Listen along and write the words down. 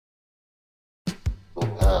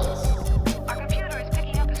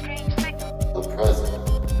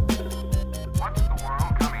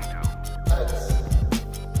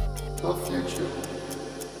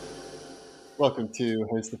Welcome to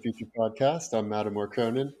Host the Future podcast. I'm Mattimore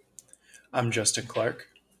Cronin, I'm Justin Clark.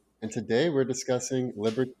 and today we're discussing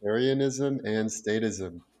libertarianism and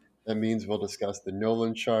statism. That means we'll discuss the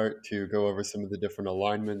Nolan chart to go over some of the different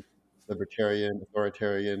alignments: libertarian,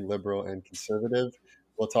 authoritarian, liberal, and conservative.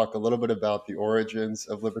 We'll talk a little bit about the origins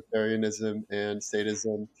of libertarianism and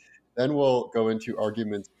statism. Then we'll go into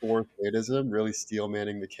arguments for statism, really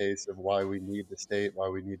steelmanning the case of why we need the state, why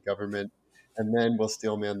we need government. And then we'll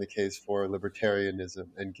steelman the case for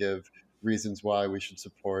libertarianism and give reasons why we should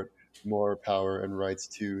support more power and rights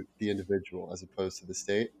to the individual as opposed to the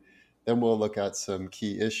state. Then we'll look at some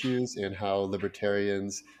key issues and how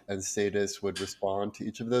libertarians and statists would respond to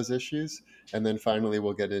each of those issues. And then finally,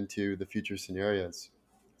 we'll get into the future scenarios.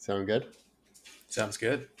 Sound good? Sounds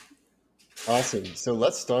good. Awesome. So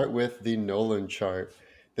let's start with the Nolan chart.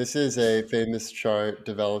 This is a famous chart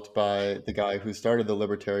developed by the guy who started the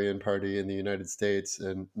Libertarian Party in the United States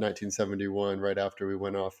in 1971, right after we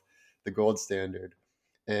went off the gold standard.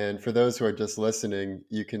 And for those who are just listening,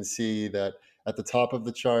 you can see that at the top of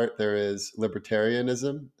the chart, there is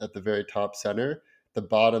libertarianism at the very top center. The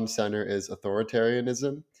bottom center is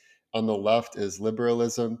authoritarianism. On the left is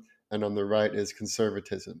liberalism, and on the right is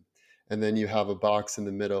conservatism. And then you have a box in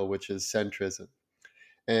the middle, which is centrism.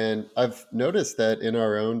 And I've noticed that in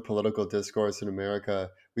our own political discourse in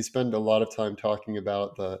America, we spend a lot of time talking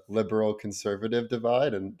about the liberal conservative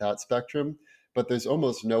divide and that spectrum, but there's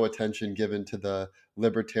almost no attention given to the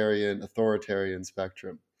libertarian authoritarian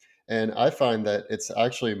spectrum. And I find that it's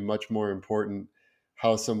actually much more important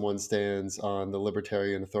how someone stands on the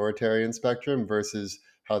libertarian authoritarian spectrum versus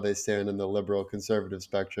how they stand in the liberal conservative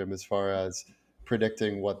spectrum as far as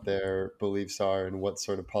predicting what their beliefs are and what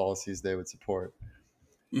sort of policies they would support.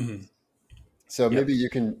 hmm So maybe Yep.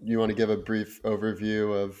 you want to give a brief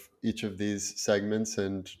overview of each of these segments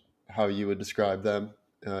and how you would describe them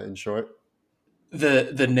in short.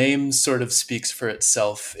 The name sort of speaks for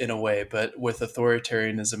itself in a way, but with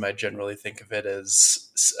authoritarianism, I generally think of it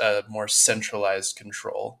as a more centralized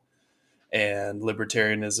control, and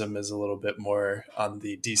libertarianism is a little bit more on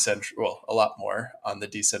the a lot more on the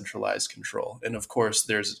decentralized control. And of course,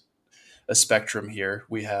 there's a spectrum here.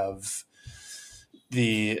 We have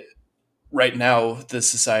the right now the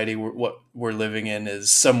society what we're living in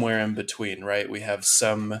is somewhere in between, right? We have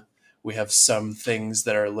some things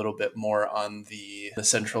that are a little bit more on the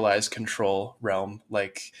centralized control realm,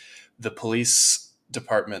 like the police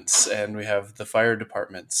departments, and we have the fire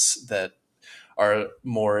departments that are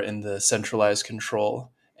more in the centralized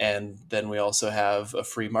control. And then we also have a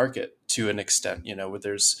free market to an extent, where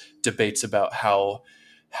there's debates about how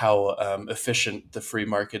efficient the free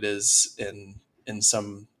market is in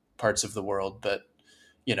some parts of the world. But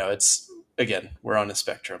it's, again, we're on a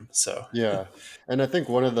spectrum. So Yeah. And I think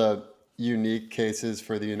one of the unique cases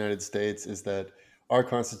for the United States is that our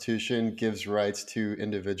Constitution gives rights to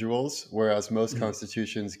individuals, whereas most Mhm,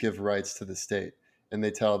 constitutions give rights to the state. And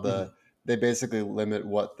they tell mhm, they basically limit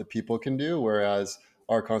what the people can do, whereas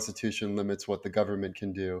our Constitution limits what the government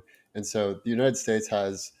can do. And so the United States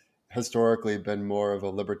has historically been more of a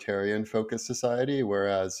libertarian focused society,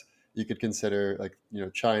 whereas you could consider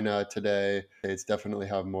China today, states definitely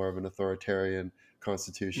have more of an authoritarian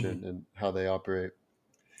mhm. constitution and how they operate.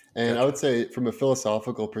 And I would Gotcha. say, from a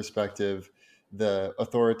philosophical perspective, the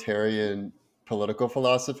authoritarian political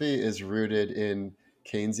philosophy is rooted in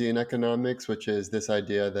Keynesian economics, which is this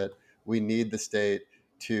idea that we need the state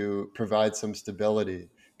to provide some stability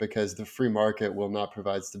because the free market will not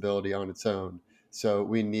provide stability on its own. So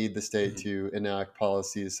we need the state Mhm, to enact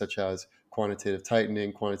policies such as quantitative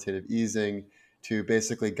tightening, quantitative easing, to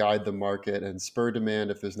basically guide the market and spur demand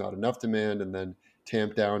if there's not enough demand, and then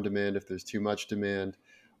tamp down demand if there's too much demand.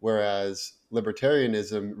 Whereas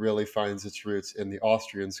libertarianism really finds its roots in the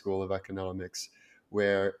Austrian school of economics,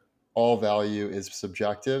 where all value is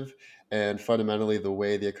subjective. And fundamentally, the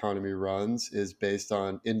way the economy runs is based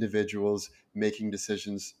on individuals making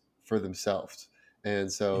decisions for themselves.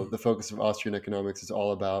 And so mhm, the focus of Austrian economics is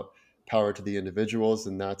all about power to the individuals,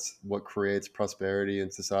 and that's what creates prosperity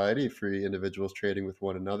in society, free individuals trading with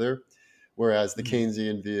one another. Whereas the mhm,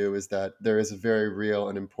 Keynesian view is that there is a very real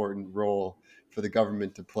and important role for the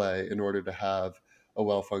government to play in order to have a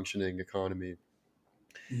well functioning economy.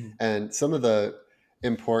 mhm, And some of the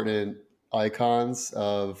important icons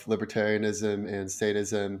of libertarianism and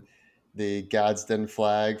statism, the Gadsden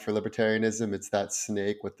flag for libertarianism, it's that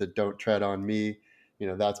snake with the "Don't tread on me."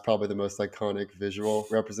 That's probably the most iconic visual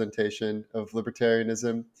representation of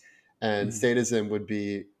libertarianism. And mhm, statism would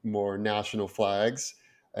be more national flags.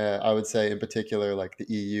 I would say, in particular, like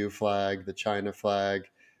the EU flag, the China flag.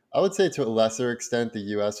 I would say to a lesser extent the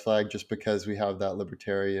US flag, just because we have that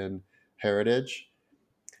libertarian heritage.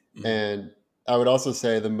 Mhm. And I would also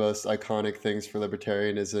say the most iconic things for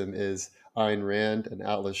libertarianism is Ayn Rand and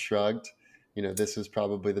Atlas Shrugged. This was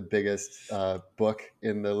probably the biggest book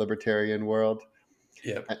in the libertarian world.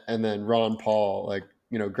 Yep. And then Ron Paul, like,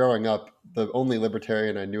 growing up, the only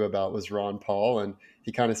libertarian I knew about was Ron Paul. And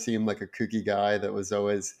he kind of seemed like a kooky guy that was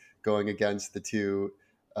always going against the two,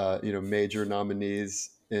 major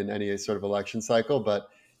nominees in any sort of election cycle. But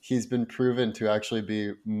he's been proven to actually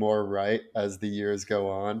be more right as the years go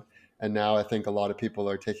on. And now I think a lot of people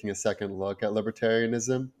are taking a second look at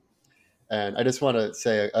libertarianism. And I just want to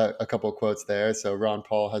say a couple of quotes there. So Ron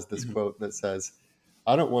Paul has this Mhm. quote that says,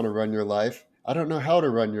 "I don't want to run your life. I don't know how to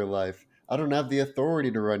run your life. I don't have the authority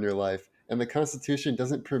to run your life. And the Constitution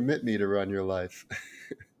doesn't permit me to run your life."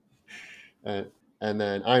 and, and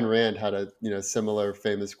then Ayn Rand had a similar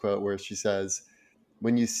famous quote where she says,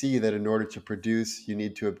 "When you see that in order to produce, you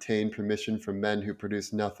need to obtain permission from men who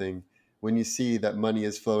produce nothing, when you see that money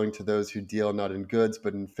is flowing to those who deal not in goods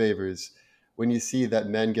but in favors, when you see that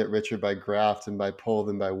men get richer by graft and by pull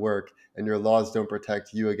than by work, and your laws don't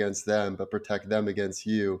protect you against them but protect them against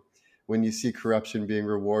you, when you see corruption being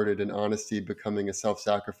rewarded and honesty becoming a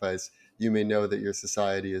self-sacrifice, you may know that your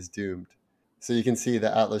society is doomed." So you can see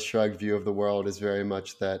the Atlas Shrugged view of the world is very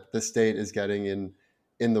much that the state is getting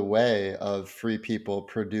in the way of free people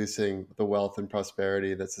producing the wealth and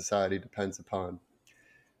prosperity that society depends upon.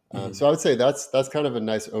 Mhm. So I would say that's kind of a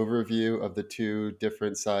nice overview of the two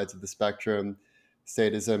different sides of the spectrum,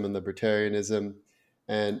 statism and libertarianism.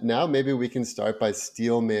 And now maybe we can start by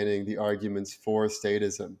steel manning the arguments for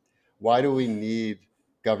statism. Why do we need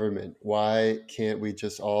government? Why can't we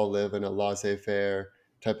just all live in a laissez-faire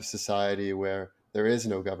type of society where there is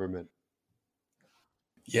no government?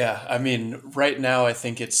 Yeah, I mean, right now I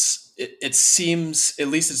think it seems, at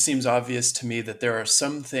least it seems obvious to me that there are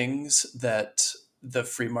some things that the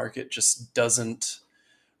free market just doesn't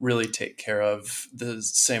really take care of the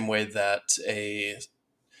same way that a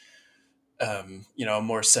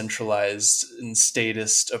more centralized and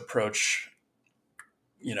statist approach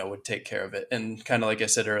would take care of it. And kind of like I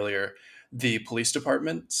said earlier, the police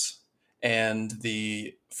departments and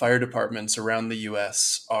the fire departments around the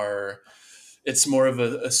US are, it's more of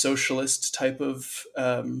a socialist type of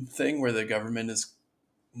thing where the government is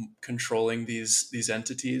controlling these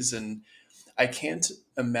entities. And I can't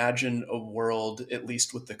imagine a world, at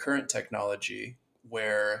least with the current technology,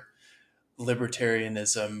 where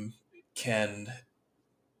libertarianism can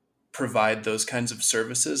provide those kinds of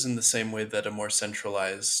services in the same way that a more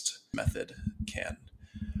centralized method can.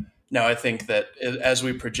 Now, I think that as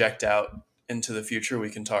we project out into the future, we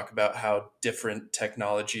can talk about how different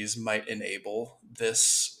technologies might enable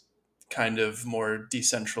this kind of more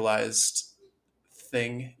decentralized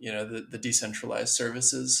thing, the decentralized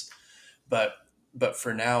services. But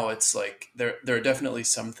for now, it's like there are definitely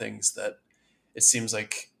some things that it seems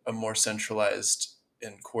like a more centralized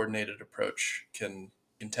and coordinated approach can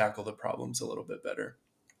tackle the problems a little bit better.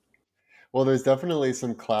 Well, there's definitely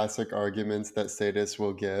some classic arguments that statists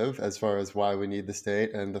will give as far as why we need the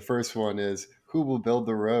state. And the first one is, who will build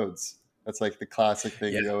the roads? That's like the classic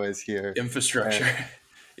thing Yeah, you always hear. infrastructure. And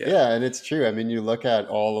Yeah. yeah, and it's true. I mean, you look at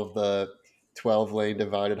all of the 12-lane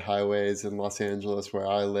divided highways in Los Angeles where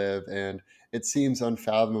I live, and it seems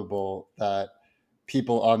unfathomable that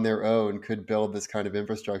people on their own could build this kind of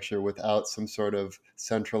infrastructure without some sort of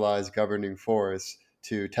centralized governing force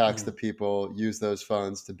to tax the Mhm. people, use those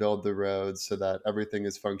funds to build the roads so that everything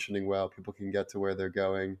is functioning well, people can get to where they're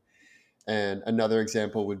going. And another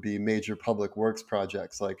example would be major public works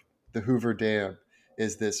projects like the Hoover Dam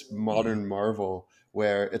is this Mhm. modern marvel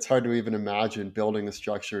where it's hard to even imagine building a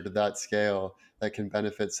structure to that scale that can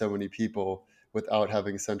benefit so many people without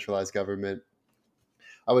having centralized government.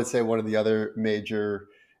 I would say one of the other major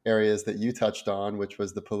areas that you touched on, which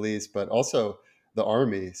was the police, but also the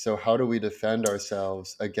army. So how do we defend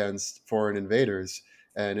ourselves against foreign invaders?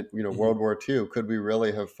 And Mhm. World War II, could we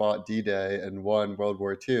really have fought D-Day and won World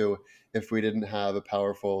War II if we didn't have a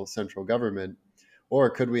powerful central government? Or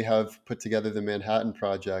could we have put together the Manhattan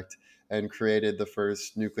Project and created the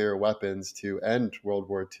first nuclear weapons to end World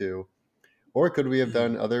War II? Or could we have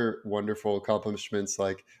done Mhm. other wonderful accomplishments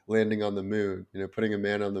like landing on the moon, putting a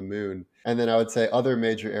man on the moon? And then I would say other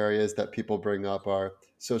major areas that people bring up are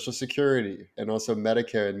Social Security and also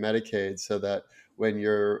Medicare and Medicaid, so that when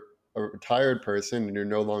you're a retired person and you're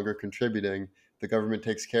no longer contributing, the government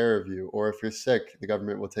takes care of you. Or if you're sick, the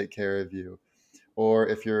government will take care of you. Or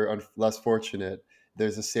if you're less fortunate,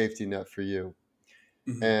 there's a safety net for you.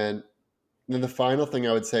 Mhm. And then the final thing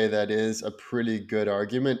I would say that is a pretty good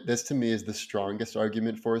argument, this to me is the strongest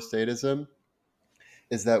argument for statism,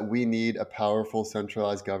 is that we need a powerful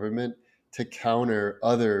centralized government to counter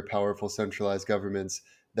other powerful centralized governments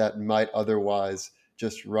that might otherwise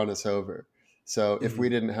just run us over. So if we Mhm.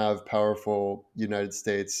 didn't have powerful United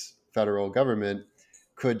States federal government,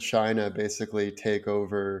 could China basically take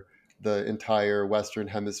over the entire Western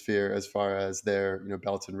Hemisphere as far as their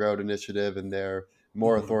Belt and Road Initiative and their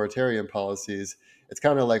more Mhm. authoritarian policies? It's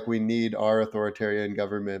kind of like we need our authoritarian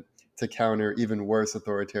government to counter even worse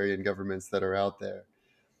authoritarian governments that are out there.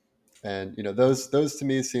 And those to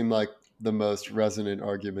me seem like the most resonant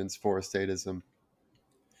arguments for statism.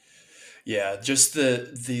 Yeah, just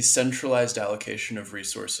the centralized allocation of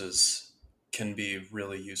resources can be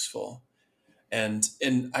really useful. And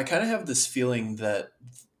I kind of have this feeling that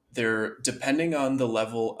there, depending on the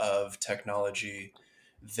level of technology,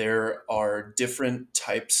 there are different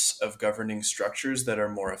types of governing structures that are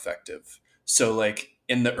more effective. So, like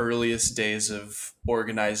in the earliest days of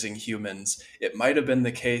organizing humans, it might have been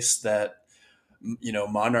the case that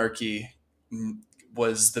monarchy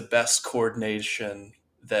was the best coordination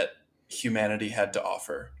that humanity had to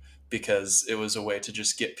offer, because it was a way to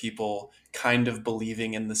just get people kind of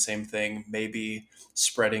believing in the same thing, maybe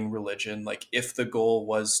spreading religion. Like if the goal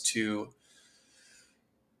was to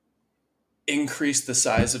increase the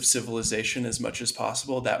size of civilization as much as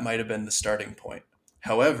possible, that might have been the starting point.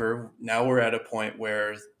 However, now we're at a point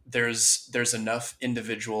where there's enough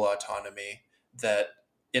individual autonomy that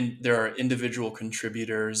there are individual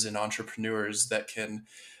contributors and entrepreneurs that can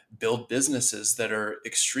build businesses that are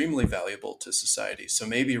extremely valuable to society. So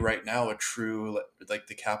maybe right now a true, like,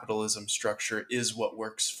 the capitalism structure is what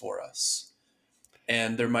works for us.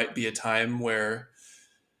 And there might be a time where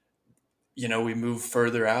we move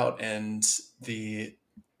further out, and the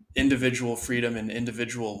individual freedom and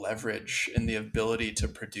individual leverage and the ability to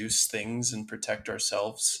produce things and protect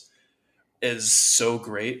ourselves is so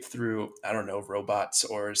great through, I don't know, robots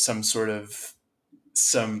or some sort of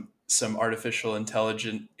some artificial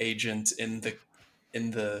intelligent agent in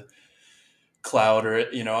the cloud, or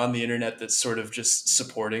on the internet, that's sort of just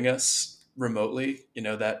supporting us remotely.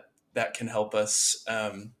 That can help us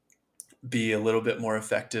be a little bit more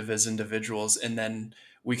effective as individuals, and then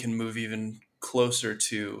we can move even closer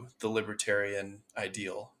to the libertarian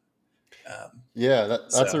ideal. Um, Yeah,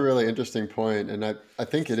 that's a so, really interesting point. And I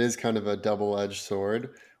think it is kind of a double-edged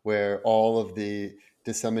sword where all of the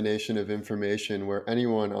dissemination of information, where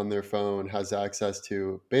anyone on their phone has access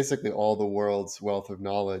to basically all the world's wealth of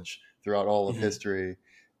knowledge throughout all of mhm, history.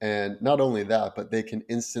 And not only that, but they can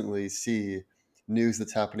instantly see news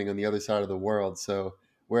that's happening on the other side of the world. So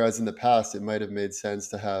whereas in the past it might have made sense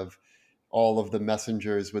to have all of the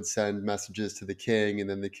messengers would send messages to the king, and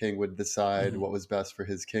then the king would decide mhm, what was best for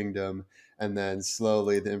his kingdom, and then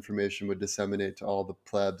slowly the information would disseminate to all the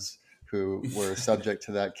plebs who were subject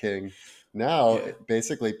to that king. Now, yeah,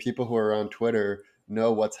 basically, people who are on Twitter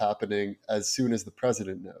know what's happening as soon as the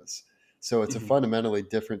president knows. So it's a mhm, fundamentally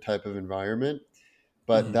different type of environment,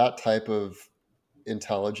 but mhm, that type of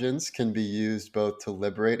intelligence can be used both to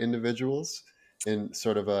liberate individuals in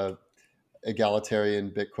sort of a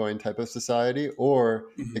egalitarian Bitcoin type of society, or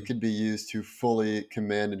it mhm, could be used to fully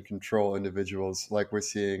command and control individuals, like we're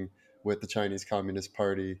seeing with the Chinese Communist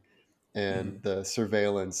Party and mhm, the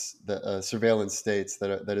surveillance states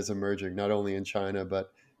that is emerging not only in China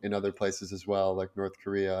but in other places as well, like North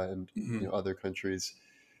Korea and mhm, other countries.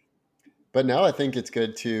 But now I think it's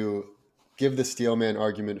good to give the steelman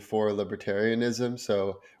argument for libertarianism.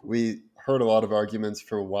 So we heard a lot of arguments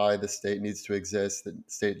for why the state needs to exist. The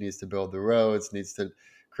state needs to build the roads, needs to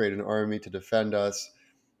create an army to defend us,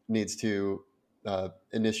 needs to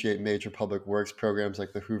initiate major public works programs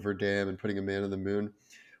like the Hoover Dam and putting a man on the moon.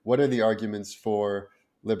 What are the arguments for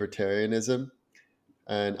libertarianism?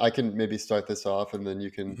 And I can maybe start this off, and then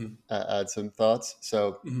you can mhm, add some thoughts.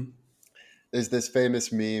 So mhm, there's this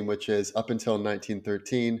famous meme, which is up until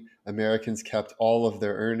 1913, Americans kept all of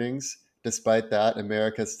their earnings. Despite that,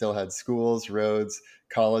 America still had schools, roads,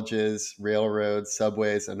 colleges, railroads,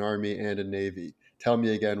 subways, an army, and a navy. Tell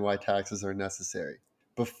me again why taxes are necessary.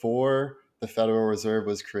 Before the Federal Reserve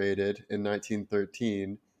was created in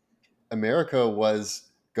 1913, America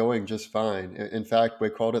was going just fine. In fact, we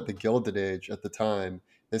called it the Gilded Age at the time.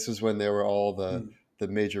 This was when there were all mhm, the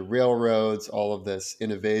major railroads, all of this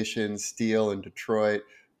innovation, steel in Detroit,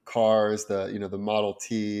 cars, the Model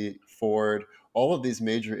T, Ford, all of these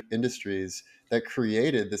major industries that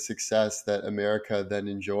created the success that America then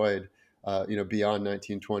enjoyed, beyond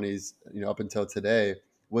 1920s, up until today,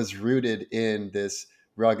 was rooted in this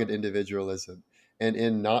rugged individualism and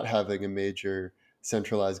in not having a major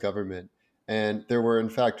centralized government. And there were, in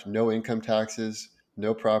fact, no income taxes,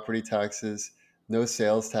 no property taxes, no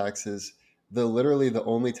sales taxes. Literally the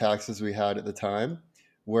only taxes we had at the time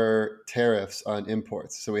were tariffs on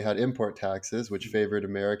imports. So we had import taxes, which favored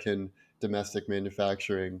American domestic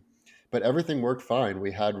manufacturing, but everything worked fine.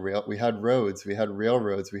 We had roads, we had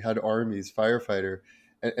railroads, we had armies, firefighter,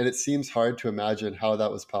 and it seems hard to imagine how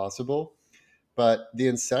that was possible. But the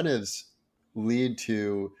incentives lead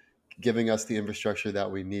to giving us the infrastructure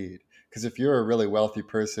that we need. Because if you're a really wealthy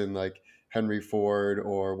person like Henry Ford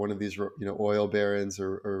or one of these oil barons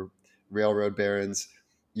or railroad barons,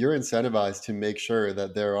 you're incentivized to make sure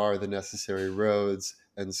that there are the necessary roads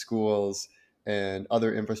and schools and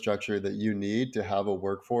other infrastructure that you need to have a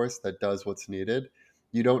workforce that does what's needed.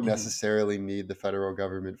 You don't Mhm. necessarily need the federal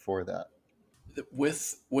government for that.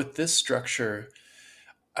 With this structure,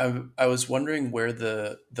 I was wondering where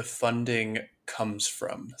the funding comes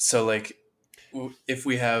from. So like if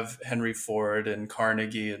we have Henry Ford and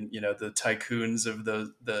Carnegie and the tycoons of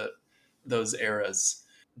those eras,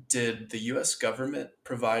 did the US government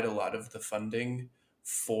provide a lot of the funding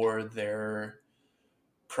for their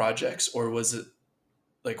projects, or was it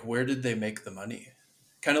like where did they make the money?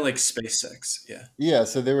 Kind of like SpaceX. Yeah. Yeah,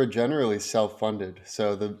 so they were generally self-funded.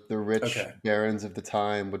 So the rich Okay. barons of the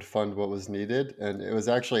time would fund what was needed. And it was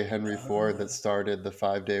actually Henry Ford that Ah, started the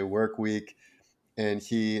 5-day work week, and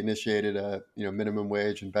he initiated a minimum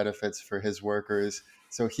wage and benefits for his workers.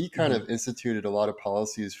 So he kind mhm. of instituted a lot of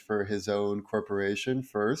policies for his own corporation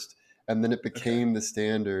first, and then it Okay. became the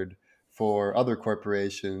standard for other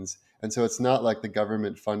corporations. And so it's not like the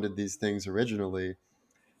government funded these things originally.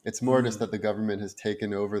 It's more just Mm, that the government has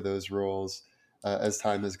taken over those roles as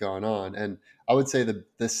time has gone on. And I would say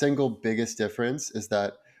the single biggest difference is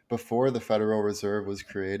that before the Federal Reserve was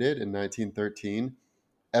created in 1913,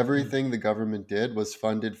 mm, everything the government did was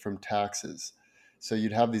funded from taxes. So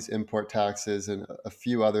you'd have these import taxes and a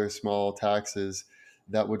few other small taxes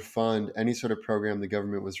that would fund any sort of program the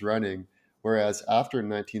government was running. Whereas after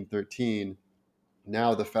 1913,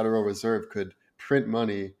 now the Federal Reserve could print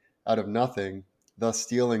money out of nothing, thus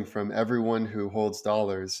stealing from everyone who holds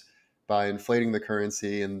dollars by inflating the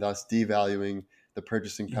currency and thus devaluing the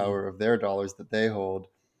purchasing mm, power of their dollars that they hold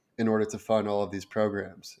in order to fund all of these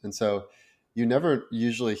programs. And so you never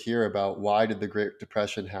usually hear about why did the Great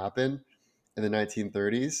Depression happen in the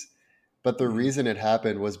 1930s, but the mm, reason it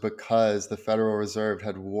happened was because the Federal Reserve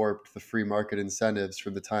had warped the free market incentives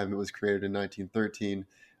from the time it was created in 1913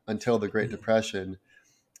 until the Great mm. Depression.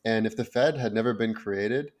 And if the Fed had never been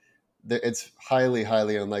created, it's highly,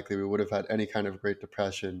 highly unlikely we would have had any kind of Great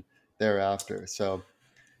Depression thereafter. So,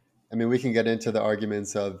 I mean, we can get into the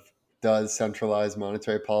arguments of does centralized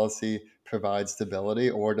monetary policy provide stability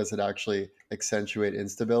or does it actually accentuate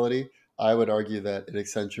instability? I would argue that it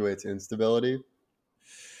accentuates instability.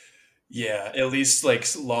 Yeah, at least like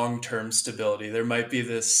long-term stability. There might be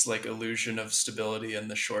this like illusion of stability in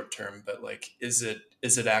the short term, but like is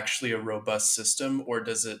it actually a robust system, or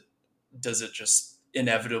does it just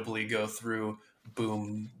inevitably go through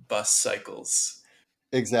boom bust cycles?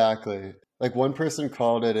 Exactly. Like one person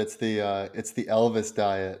called it, it's the Elvis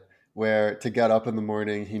diet, where to get up in the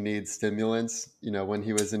morning he needs stimulants. When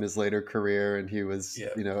he was in his later career and he was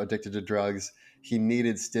Yeah. addicted to drugs, he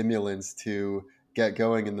needed stimulants to get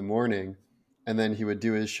going in the morning, and then he would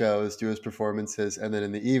do his shows, do his performances, and then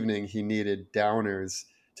in the evening he needed downers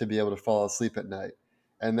to be able to fall asleep at night.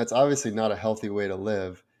 And that's obviously not a healthy way to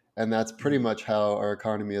live. And that's pretty Mhm. much how our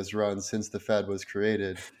economy has run since the Fed was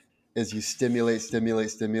created is you stimulate, stimulate,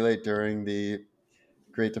 stimulate during the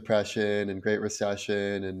Great Depression and Great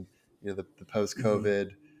Recession and the Mhm.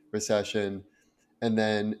 post-COVID recession, and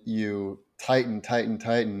then you tighten, tighten,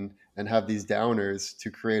 tighten, and have these downers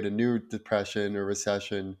to create a new depression or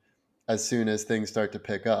recession as soon as things start to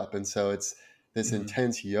pick up. And so it's this Mhm.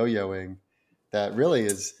 intense yo-yoing that really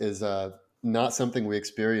is not something we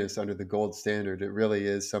experienced under the gold standard. It really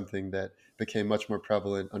is something that became much more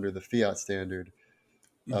prevalent under the fiat standard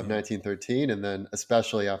of Mhm. 1913, and then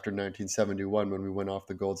especially after 1971 when we went off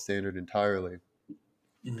the gold standard entirely.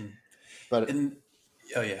 Mhm. But And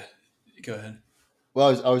oh yeah, go ahead.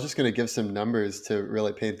 well, I was just going to give some numbers to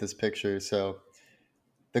really paint this picture. So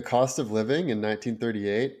the cost of living in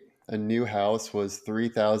 1938, a new house was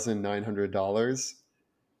 $3,900.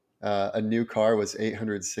 A new car was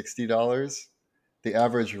 $860. The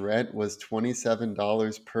average rent was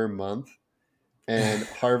 $27 per month, and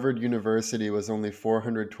Harvard University was only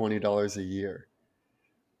 $420 a year.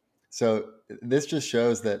 So this just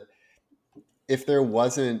shows that if there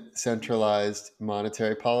wasn't centralized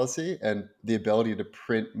monetary policy and the ability to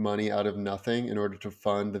print money out of nothing in order to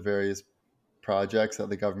fund the various projects that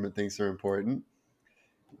the government thinks are important,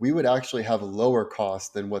 we would actually have lower costs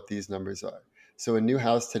than what these numbers are. So a new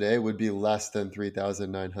house today would be less than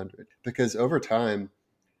 3,900 because over time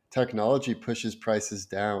technology pushes prices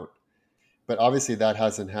down. But obviously, that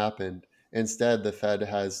hasn't happened. Instead, the Fed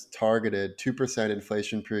has targeted 2%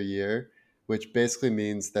 inflation per year, which basically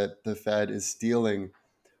means that the Fed is stealing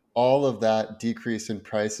all of that decrease in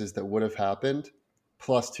prices that would have happened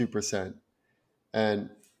plus 2%. And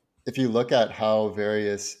if you look at how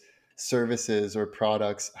various services or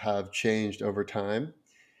products have changed over time,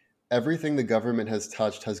 everything the government has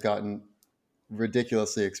touched has gotten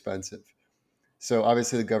ridiculously expensive. So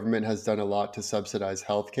obviously the government has done a lot to subsidize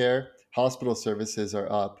healthcare. Hospital services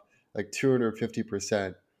are up like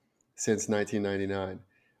 250% since 1999.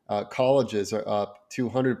 Colleges are up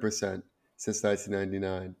 200% since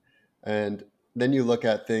 1999. And then you look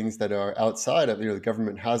at things that are outside of, the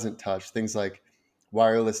government hasn't touched, things like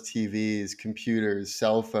wireless TVs, computers,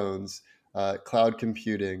 cell phones, cloud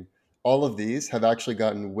computing. All of these have actually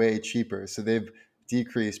gotten way cheaper. So they've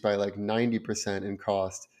decreased by like 90% in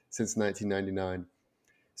cost since 1999.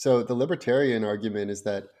 So the libertarian argument is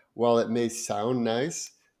that while it may sound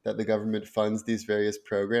nice that the government funds these various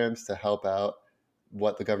programs to help out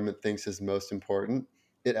what the government thinks is most important,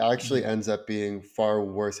 it actually Mhm. ends up being far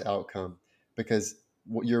worse outcome because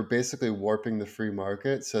you're basically warping the free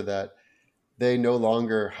market so that they no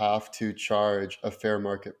longer have to charge a fair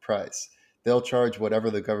market price. They'll charge whatever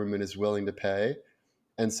the government is willing to pay.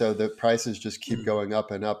 And so the prices just keep Mhm. going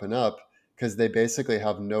up and up and up because they basically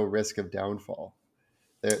have no risk of downfall.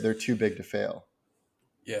 They're too big to fail.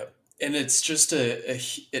 Yeah. And it's just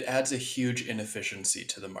it adds a huge inefficiency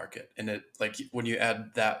to the market. And it, like, when you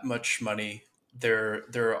add that much money, there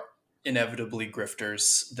are inevitably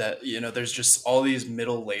grifters that, there's just all these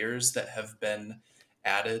middle layers that have been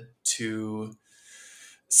added to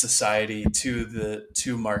society, to the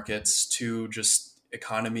to markets, to just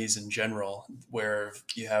economies in general, where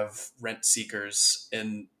you have rent seekers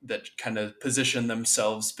and that kind of position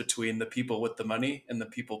themselves between the people with the money and the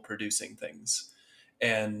people producing things.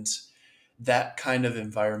 And that kind of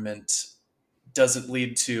environment doesn't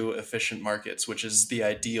lead to efficient markets, which is the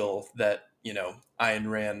ideal that, Ayn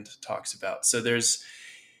Rand talks about. So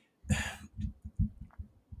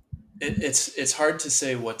it's hard to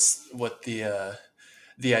say what the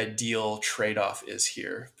ideal trade-off is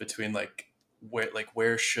here between,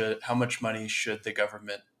 where should how much money should the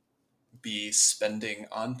government be spending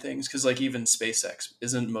on things, because like even SpaceX,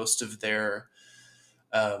 isn't most of their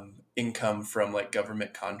income from like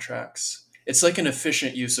government contracts? It's like an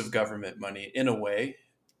efficient use of government money in a way,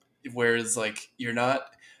 whereas like you're not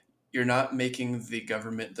making the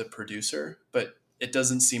government the producer, but it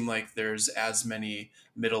doesn't seem like there's as many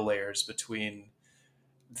middle layers between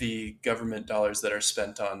the government dollars that are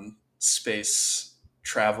spent on space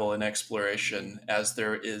travel and exploration as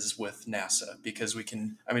there is with NASA, because we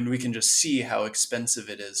can just see how expensive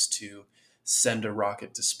it is to send a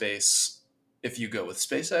rocket to space if you go with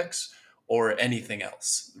SpaceX or anything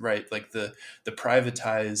else, right? Like the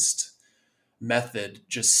privatized method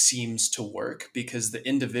just seems to work because the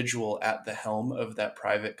individual at the helm of that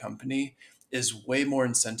private company is way more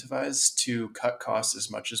incentivized to cut costs as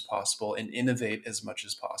much as possible and innovate as much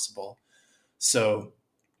as possible. So,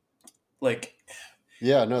 like,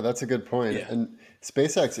 Yeah, no, that's a good point. yeah. And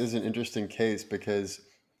SpaceX is an interesting case because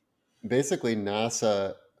basically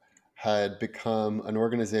NASA had become an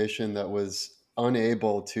organization that was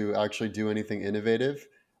unable to actually do anything innovative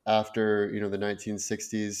after, the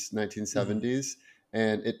 1960s, Hmm. 1970s,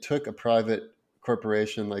 and it took a private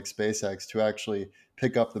corporation like SpaceX to actually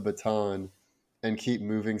pick up the baton and keep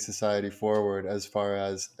moving society forward as far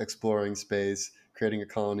as exploring space, creating a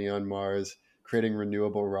colony on Mars, creating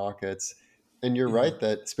renewable rockets. And you're Hmm. right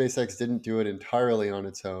that SpaceX didn't do it entirely on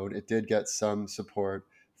its own. It did get some support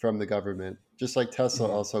from the government, just like Tesla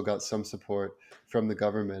Hmm. also got some support from the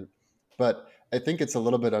government. But I think it's a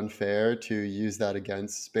little bit unfair to use that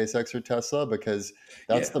against SpaceX or Tesla because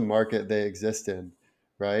that's Yeah. the market they exist in,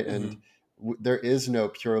 right? And Hmm. there is no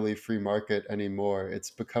purely free market anymore. It's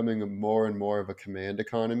becoming more and more of a command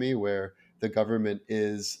economy where the government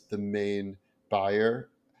is the main buyer.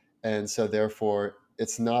 And so, therefore,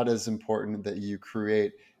 it's not as important that you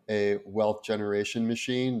create a wealth generation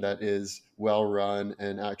machine that is well run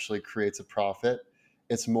and actually creates a profit.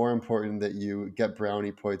 It's more important that you get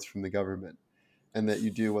brownie points from the government and that you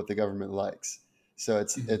do what the government likes. So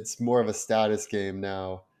Hmm. it's more of a status game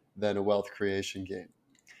now than a wealth creation game.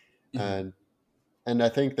 Hmm. And and I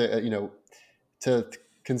think that to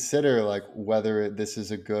consider like whether this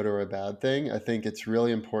is a good or a bad thing, I think it's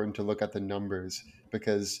really important to look at the numbers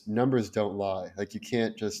because numbers don't lie. Like you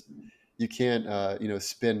can't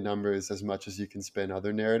spin numbers as much as you can spin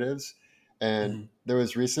other narratives. And Hmm. there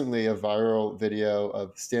was recently a viral video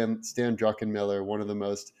of Stan Druckenmiller, one of the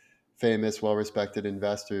most famous, well respected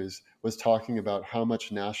investors, was talking about how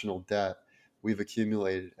much national debt we've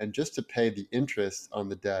accumulated. And just to pay the interest on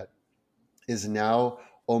the debt is now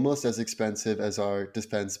almost as expensive as our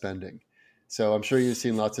defense spending. So I'm sure you've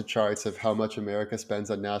seen lots of charts of how much America spends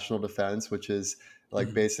on national defense, which is like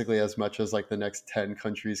Mhm. basically as much as like the next 10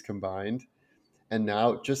 countries combined. And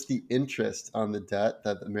now just the interest on the debt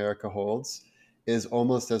that America holds is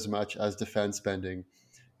almost as much as defense spending.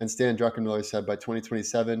 And Stan Druckenmiller said by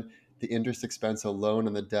 2027, the interest expense alone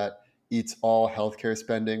on the debt eats all healthcare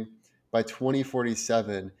spending. By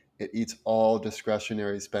 2047, it eats all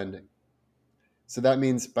discretionary spending. So that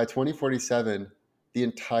means by 2047, the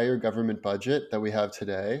entire government budget that we have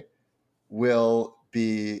today will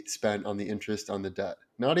be spent on the interest on the debt.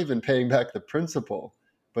 Not even paying back the principal,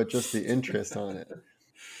 but just the interest on it.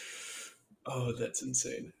 Oh, that's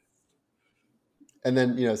insane. And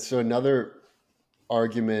then, so another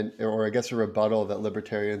argument, or I guess a rebuttal that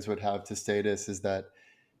libertarians would have to status is that,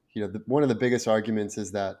 one of the biggest arguments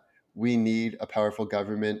is that we need a powerful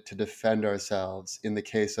government to defend ourselves in the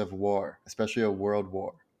case of war, especially a world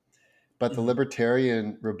war. But the Mhm.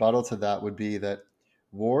 libertarian rebuttal to that would be that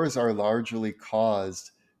wars are largely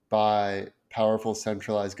caused by powerful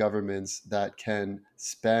centralized governments that can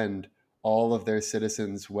spend all of their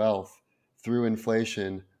citizens' wealth through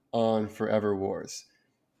inflation on forever wars.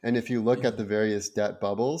 And if you look at the Mhm. various debt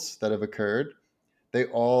bubbles that have occurred, they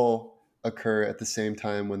all occur at the same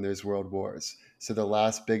time when there's world wars. So the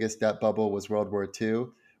last biggest debt bubble was World War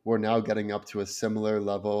II. We're now getting up to a similar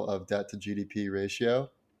level of debt to GDP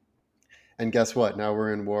ratio. And guess what? Now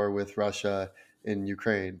we're in war with Russia in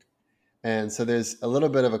Ukraine. And so there's a little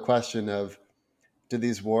bit of a question of, do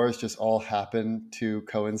these wars just all happen to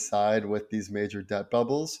coincide with these major debt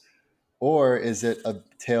bubbles? Or is it a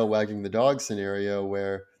tail wagging the dog scenario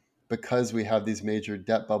where, because we have these major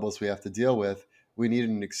debt bubbles we have to deal with, we need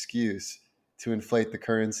an excuse to inflate the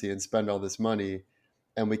currency and spend all this money?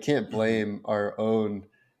 And we can't Mhm. blame our own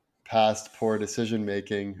past poor decision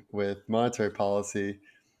making with monetary policy.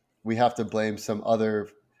 We have to blame some other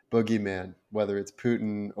boogeyman, whether it's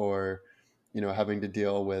Putin or, having to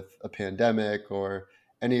deal with a pandemic or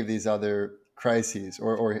any of these other crises,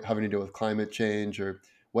 or having to deal with climate change or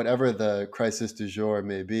whatever the crisis du jour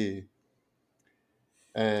may be.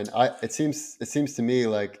 And it seems to me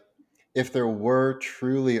like if there were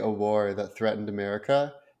truly a war that threatened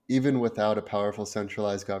America, even without a powerful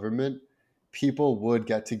centralized government, people would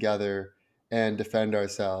get together and defend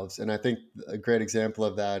ourselves. And I think a great example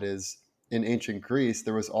of that is in ancient Greece,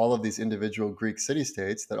 there was all of these individual Greek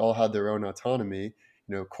city-states that all had their own autonomy,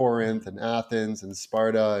 Corinth Mhm. and Athens and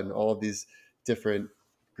Sparta and all of these different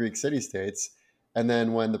Greek city-states. And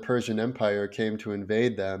then when the Persian Empire came to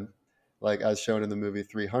invade them, like as shown in the movie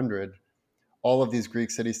 300, all of these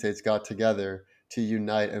Greek city states got together to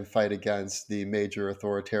unite and fight against the major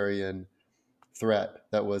authoritarian threat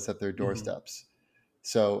that was at their Mhm. doorsteps.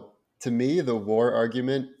 So to me, the war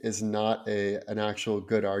argument is not an actual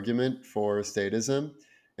good argument for statism.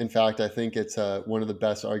 In fact, I think it's one of the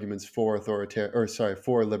best arguments for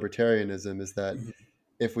for libertarianism is that Mhm.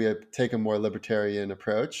 if we take a more libertarian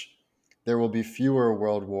approach, there will be fewer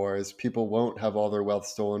world wars. People won't have all their wealth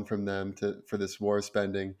stolen from them for this war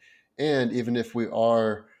spending. And even if we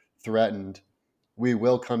are threatened, we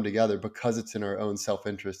will come together because it's in our own self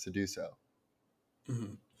interest to do so.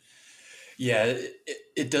 Mhm. Yeah,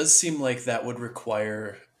 it does seem like that would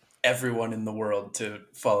require everyone in the world to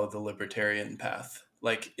follow the libertarian path.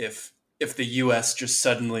 Like if the US just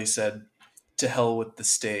suddenly said to hell with the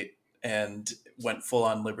state and went full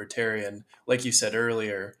on libertarian, like you said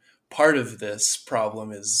earlier, part of this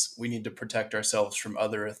problem is we need to protect ourselves from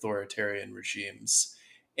other authoritarian regimes.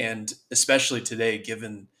 And especially today,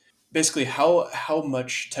 given basically how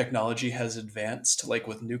much technology has advanced, like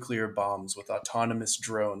with nuclear bombs, with autonomous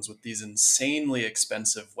drones, with these insanely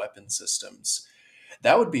expensive weapon systems,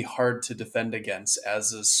 that would be hard to defend against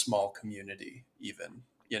as a small community. Even,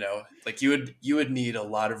 like you would need a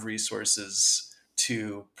lot of resources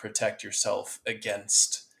to protect yourself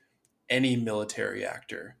against any military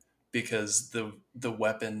actor, because the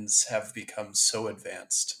weapons have become so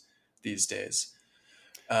advanced these days.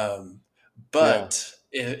 um, Yeah, but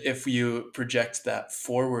if you project that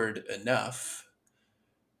forward enough,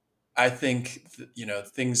 I think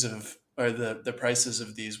things of or the prices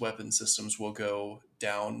of these weapon systems will go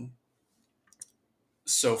down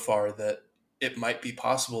so far that it might be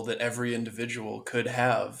possible that every individual could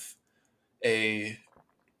have a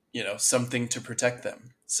something to protect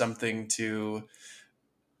them, something to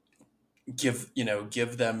give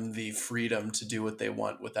them the freedom to do what they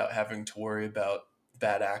want without having to worry about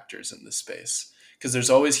bad actors in the space. because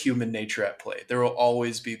there's always human nature at play. There will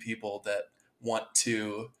always be people that want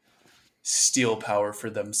to steal power for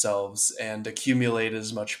themselves and accumulate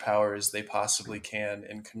as much power as they possibly can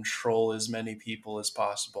and control as many people as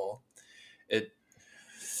possible. It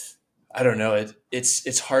I don't know,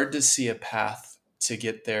 it's hard to see a path to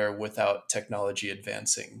get there without technology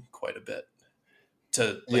advancing quite a bit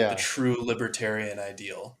to like the Yeah, true libertarian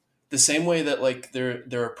ideal. The same way that like there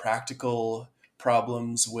are practical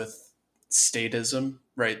problems with statism,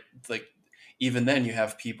 right? Like even then you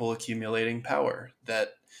have people accumulating power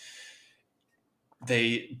that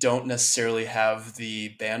they don't necessarily have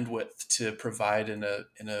the bandwidth to provide in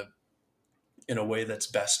a way that's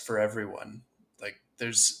best for everyone. Like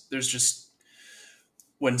there's just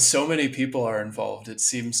when so many people are involved, it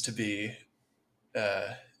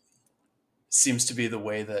uh, seems to be the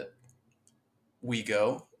way that we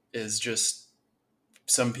go is just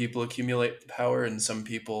some people accumulate power and some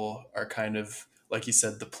people are kind of like you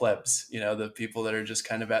said the plebs, you know, the people that are just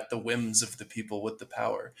kind of at the whims of the people with the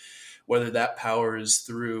power, whether that power is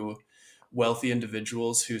through wealthy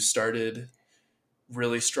individuals who started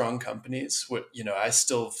really strong companies. What, you know, I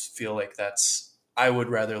still feel like that's, I would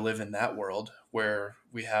rather live in that world where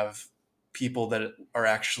we have people that are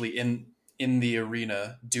actually in the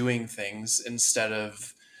arena doing things instead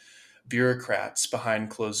of bureaucrats behind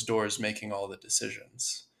closed doors making all the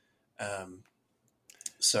decisions. Um,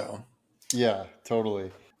 so, yeah,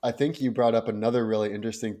 totally. I think you brought up another really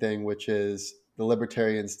interesting thing, which is the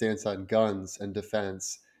libertarian stance on guns and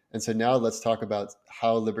defense. And so now let's talk about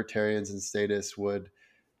how libertarians and statists would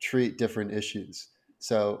treat different issues.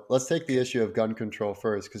 So let's take the okay. issue of gun control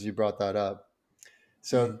first, because you brought that up.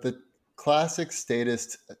 So Mhm. the classic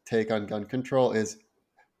statist take on gun control is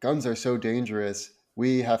guns are so dangerous.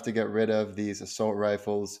 We have to get rid of these assault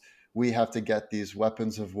rifles. We have to get these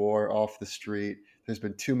weapons of war off the street. There's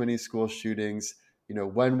been too many school shootings. You know,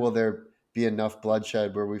 when will there be enough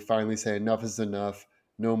bloodshed where we finally say enough is enough,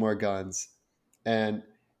 no more guns? And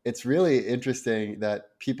it's really interesting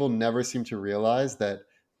that people never seem to realize that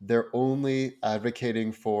they're only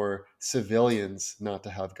advocating for civilians not to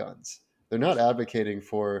have guns. They're not advocating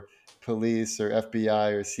for police or FBI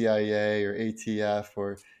or CIA or ATF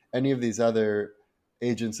or any of these other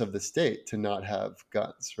agents of the state to not have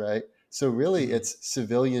guns, right? So really Mhm. it's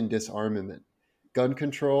civilian disarmament. Gun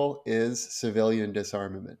control is civilian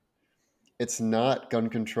disarmament. It's not gun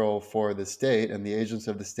control for the state and the agents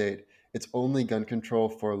of the state. It's only gun control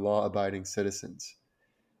for law abiding citizens.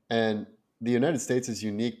 And the United States is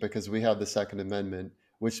unique because we have the Second Amendment,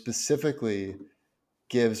 which specifically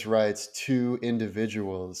gives rights to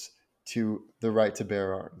individuals to the right to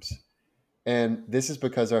bear arms. And this is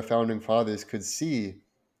because our founding fathers could see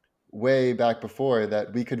way back before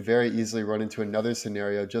that we could very easily run into another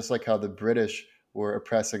scenario, just like how the British were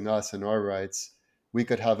oppressing us and our rights. We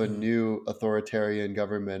could have a Mhm. new authoritarian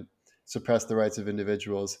government suppress the rights of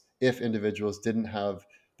individuals if individuals didn't have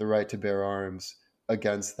the right to bear arms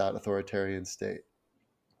against that authoritarian state.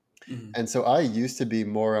 Mhm. And so I used to be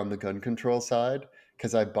more on the gun control side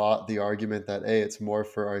because I bought the argument that, A, it's more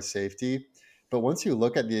for our safety. But once you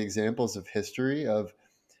look at the examples of history of,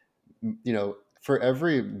 you know, for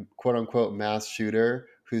every quote unquote mass shooter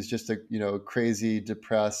who's just a, you know, crazy,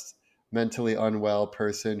 depressed, mentally unwell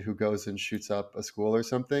person who goes and shoots up a school or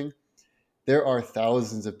something, there are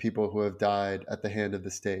thousands of people who have died at the hand of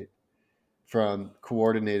the state from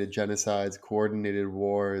coordinated genocides, coordinated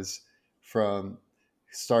wars, from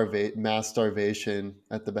mass starvation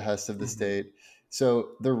at the behest of the Mhm. state.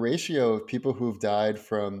 So the ratio of people who've died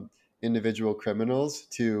from individual criminals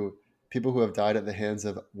to people who have died at the hands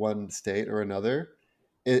of one state or another,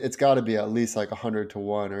 it's got to be at least like 100 to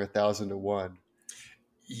 1 or 1,000 to 1.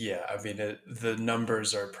 Yeah, I mean, the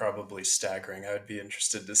numbers are probably staggering. I would be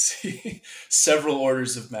interested to see several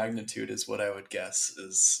orders of magnitude, is what I would guess,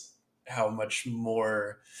 is how much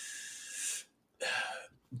more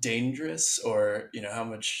dangerous or, you know, how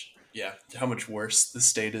much, yeah, how much worse the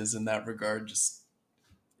state is in that regard. Just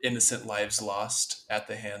innocent lives lost at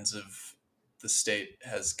the hands of the state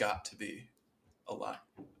has got to be a lot,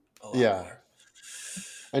 a lot Yeah. more.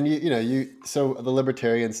 And so the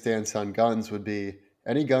libertarian stance on guns would be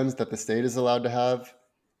any guns that the state is allowed to have,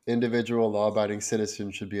 individual law abiding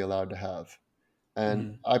citizens should be allowed to have. And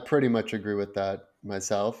Mhm. I pretty much agree with that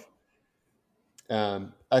myself.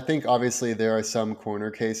 I think obviously there are some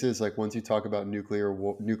corner cases, like once you talk about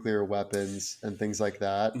nuclear weapons and things like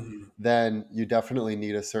that, Mhm. then you definitely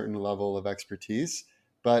need a certain level of expertise.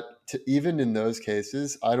 But even in those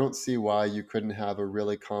cases, I don't see why you couldn't have a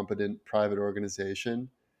really competent private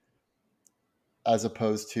organization as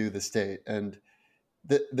opposed to the state. And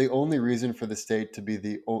the only reason for the state to be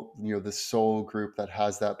the sole group that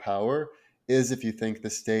has that power is if you think the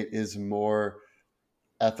state is more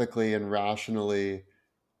ethically and rationally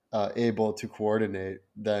able to coordinate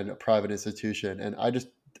than a private institution. And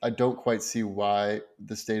I don't quite see why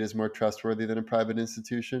the state is more trustworthy than a private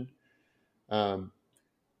institution. Um,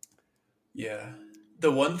 Yeah.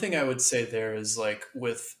 The one thing I would say there is like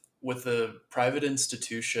with a private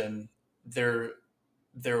institution, there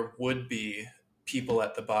there would be people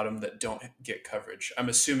at the bottom that don't get coverage. I'm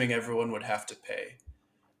assuming everyone would have to pay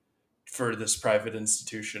for this private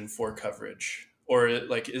institution for coverage. Or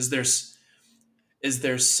like is there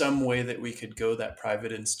some way that we could go that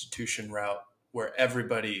private institution route where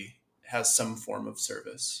everybody has some form of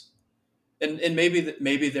service? And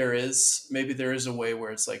maybe there is a way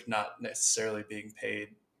where it's like not necessarily being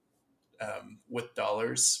paid with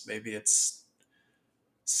dollars. Maybe it's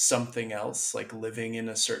something else, like living in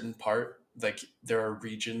a certain part. Like there are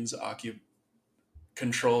regions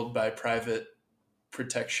controlled by private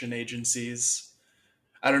protection agencies.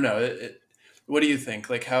 I don't know. What do you think?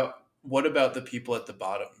 Like how? What about the people at the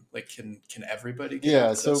bottom? Like, can everybody get yeah.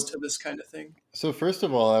 access So to this kind of thing? so first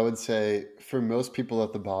of all, I would say for most people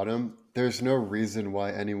at the bottom, there's no reason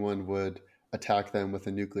why anyone would attack them with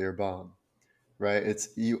a nuclear bomb, right? It's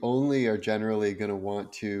you only are generally going to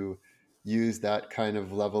want to use that kind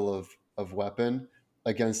of level of weapon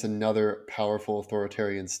against another powerful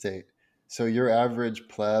authoritarian state. So your average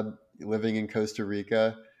pleb living in Costa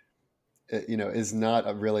Rica, is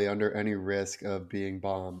not really under any risk of being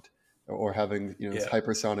bombed or having, Yeah.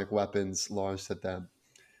 hypersonic weapons launched at them.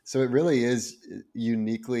 So it really is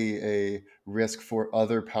uniquely a risk for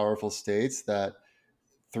other powerful states that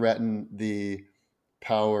threaten the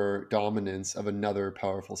power dominance of another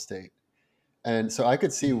powerful state. And so I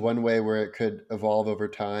could see Mhm. one way where it could evolve over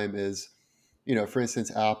time is, for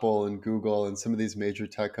instance, Apple and Google and some of these major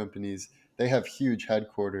tech companies, they have huge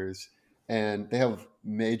headquarters and they have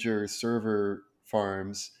major server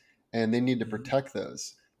farms, and they need to Mhm. protect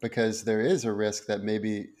those because there is a risk that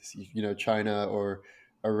maybe, China or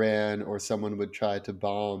Iran or someone would try to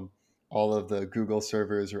bomb all of the Google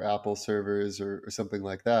servers or Apple servers or something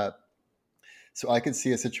like that. So I could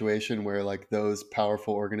see a situation where like those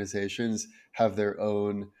powerful organizations have their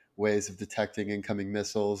own ways of detecting incoming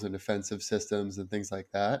missiles and offensive systems and things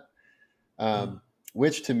like that, Uh, um,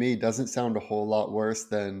 which to me doesn't sound a whole lot worse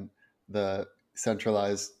than the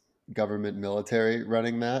centralized government military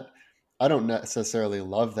running that. I don't necessarily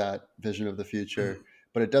love that vision of the future, mhm.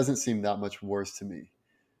 but it doesn't seem that much worse to me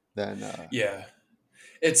than Yeah.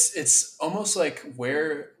 It's almost like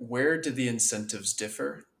where do the incentives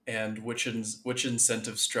differ, and which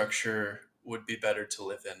incentive structure would be better to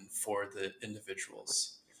live in for the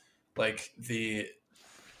individuals? Like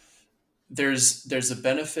there's a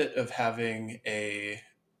benefit of having a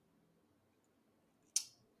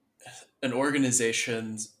an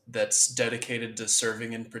organization that's dedicated to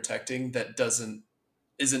serving and protecting that doesn't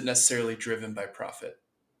isn't necessarily driven by profit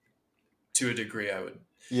to a degree. I would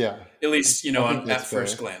yeah. at least I think on that's fair.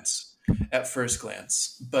 at first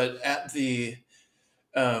glance, but at the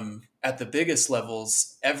biggest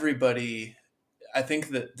levels, everybody, I think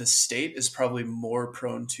that the state is probably more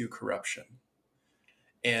prone to corruption.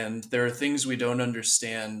 And there are things we don't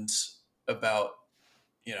understand about,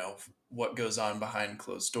 you know, what goes on behind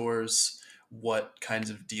closed doors, what kinds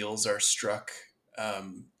of deals are struck.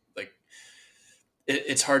 Like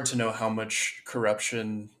it's hard to know how much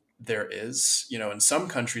corruption there is. In some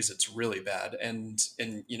countries it's really bad, and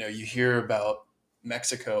you hear about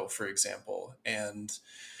Mexico, for example, and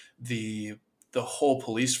the the whole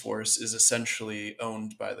police force is essentially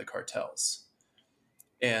owned by the cartels.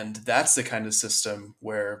 And that's the kind of system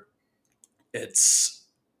where it's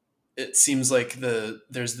it seems like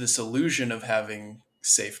there's this illusion of having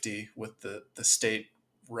safety with the state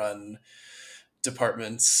run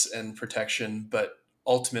departments and protection, but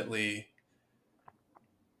ultimately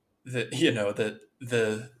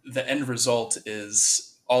the end result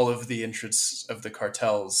is all of the interests of the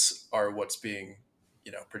cartels are what's being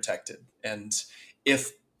protected. And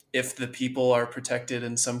if if the people are protected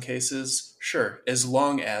in some cases, sure, as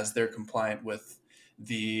long as they're compliant with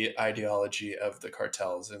the ideology of the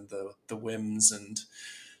cartels and the whims and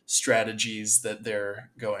strategies that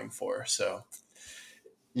they're going for. So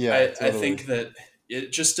Yeah, I totally. think that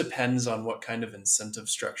it just depends on what kind of incentive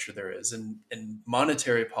structure there is. And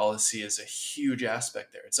monetary policy is a huge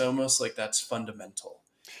aspect there. It's almost like that's fundamental.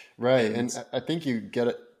 Right. And And I think you get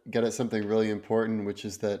at something really important, which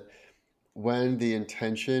is that when the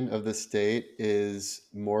intention of the state is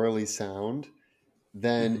morally sound,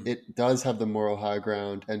 then mhm, it does have the moral high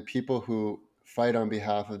ground. And people who fight on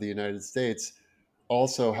behalf of the United States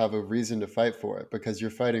also have a reason to fight for it because you're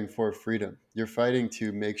fighting for freedom. You're fighting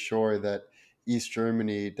to make sure that East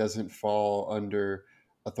Germany doesn't fall under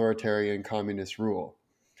authoritarian communist rule.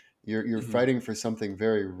 You're Hmm. fighting for something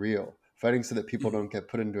very real, fighting so that people Hmm. don't get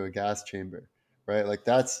put into a gas chamber, right? Like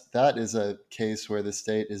that is a case where the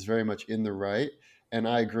state is very much in the right, and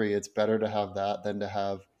I agree. It's better to have that than to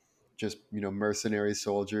have just mercenary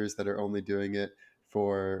soldiers that are only doing it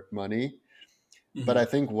for money. But I Hmm.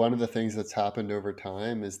 think one of the things that's happened over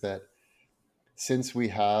time is that since we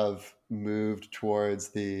have moved towards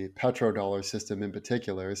the petrodollar system in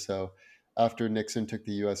particular, so after Nixon took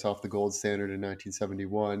the US off the gold standard in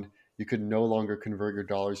 1971, you could no longer convert your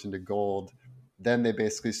dollars into gold. Then they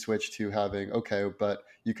basically switched to having, okay, but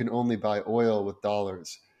you can only buy oil with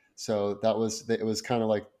dollars. So it was kind of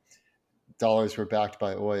like dollars were backed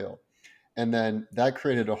by oil. And then that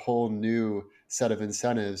created a whole new set of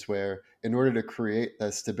incentives where, in order to create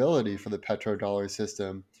the stability for the petrodollar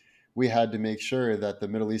system, we had to make sure that the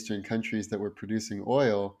Middle Eastern countries that were producing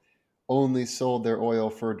oil only sold their oil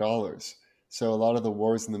for dollars. So a lot of the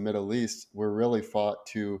wars in the Middle East were really fought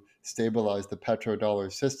to stabilize the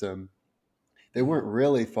petrodollar system. They weren't Hmm.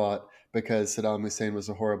 really fought because Saddam Hussein was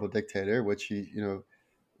a horrible dictator, which he,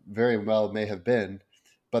 very well may have been.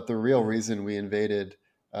 But the real Hmm. reason we invaded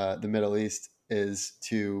the Middle East is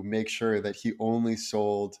to make sure that he only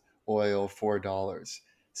sold oil for dollars.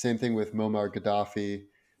 Same thing with Muammar Gaddafi.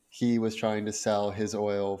 He was trying to sell his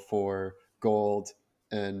oil for gold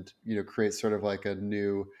and create sort of like a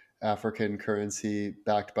new African currency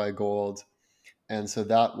backed by gold. And so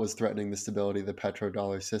that was threatening the stability of the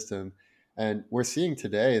petrodollar system. And we're seeing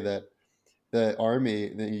today that the army,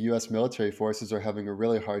 the U.S. military forces are having a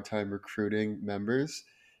really hard time recruiting members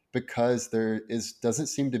because there is doesn't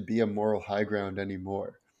seem to be a moral high ground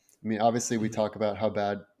anymore. I mean, obviously, we Hmm. talk about how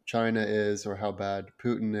bad China is or how bad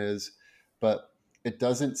Putin is, but it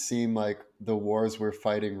doesn't seem like the wars we're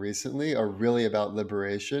fighting recently are really about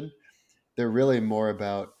liberation. They're really more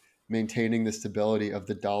about maintaining the stability of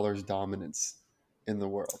the dollar's dominance in the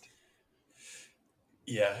world.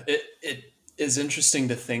 Yeah, it is interesting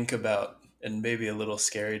to think about, and maybe a little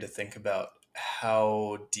scary to think about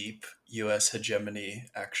how deep U.S. hegemony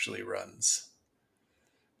actually runs.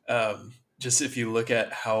 Just if you look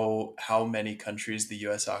at how many countries the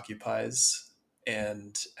U.S. occupies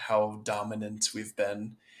and how dominant we've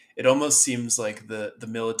been, it almost seems like the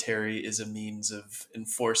military is a means of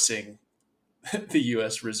enforcing the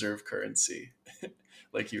U.S. reserve currency,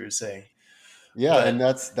 like you were saying. Yeah, and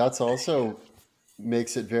But that's also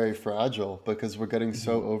makes it very fragile because we're getting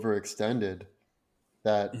so mhm, overextended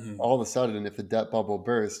that mhm, all of a sudden, if the debt bubble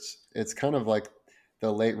bursts, it's kind of like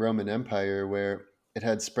the late Roman Empire where it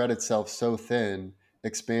had spread itself so thin,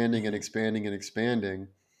 expanding and mhm, expanding and expanding,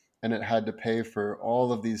 and it had to pay for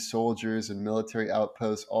all of these soldiers and military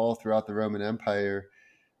outposts all throughout the Roman Empire.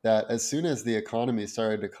 That as soon as the economy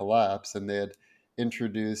started to collapse and they had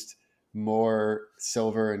introduced more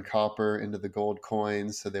silver and copper into the gold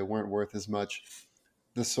coins, so they weren't worth as much,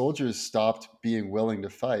 the soldiers stopped being willing to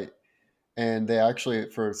fight, and they actually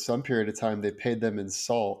for some period of time they paid them in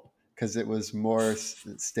salt because it was more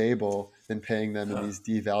stable than paying them in huh, these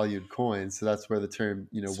devalued coins. So that's where the term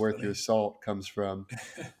it's worth your funny. salt comes from.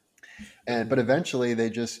 And but Mhm, eventually they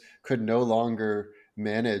just could no longer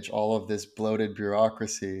manage all of this bloated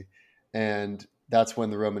bureaucracy, and that's when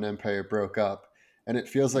the Roman Empire broke up. And it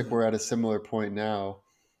feels like mhm, we're at a similar point now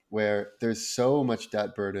where there's so much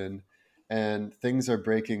debt burden and things are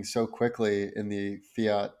breaking so quickly in the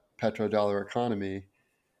fiat petrodollar economy.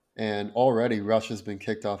 And already Russia's been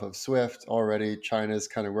kicked off of SWIFT. Already China's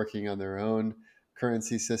kind of working on their own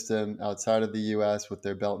currency system outside of the US with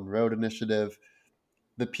their Belt and Road Initiative.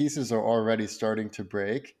 The pieces are already starting to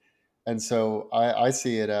break. And so I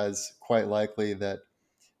see it as quite likely that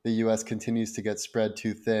the US continues to get spread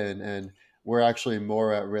too thin, and we're actually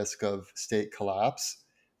more at risk of state collapse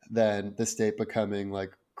than the state becoming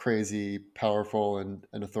like crazy powerful and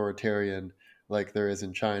authoritarian like there is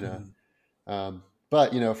in China. mhm.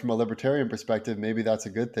 But from a libertarian perspective, maybe that's a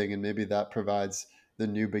good thing, and maybe that provides the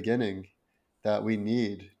new beginning that we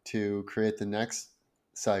need to create the next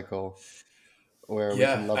cycle where we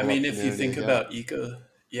can Yeah, I level up mean, if you humanity think again. about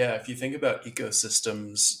yeah, if you think about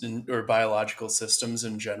ecosystems or biological systems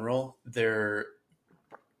in general, they're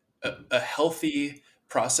a healthy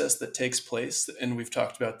process that takes place, and we've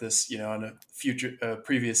talked about this, in a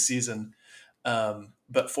previous season.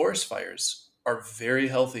 But forest fires are very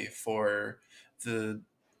healthy for the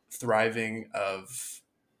thriving of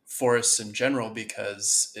forests in general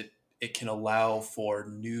because it can allow for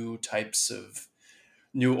new types of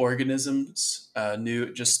new organisms,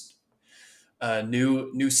 new just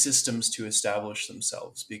new systems to establish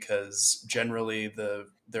themselves, because generally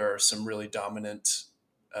there are some really dominant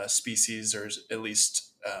species, or at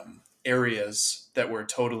least areas that were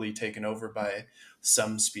totally taken over by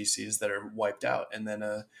some species that are wiped out, and then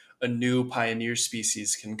a new pioneer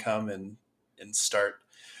species can come and start,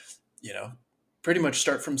 you know, pretty much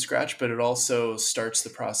start from scratch, but it also starts the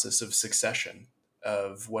process of succession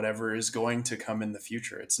of whatever is going to come in the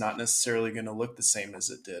future. It's not necessarily going to look the same as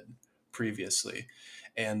it did previously.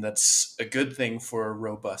 And that's a good thing for a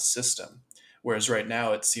robust system. Whereas right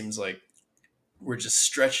now, it seems like we're just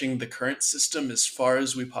stretching the current system as far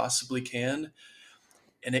as we possibly can,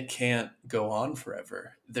 and it can't go on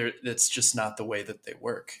forever. That's just not the way that they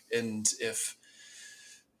work. And if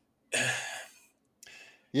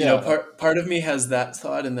Yeah, part of me has that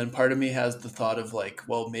thought, and then part of me has the thought of like,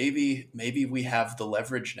 well, maybe we have the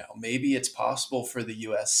leverage now. Maybe it's possible for the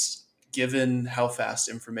US, given how fast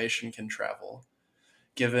information can travel,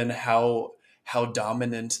 given how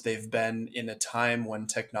dominant they've been in a time when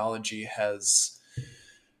technology has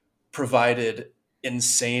provided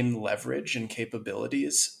insane leverage and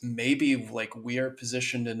capabilities. Maybe like we are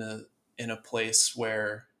positioned in a place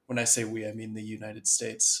where, when I say we, I mean the United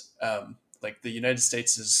States. Like the United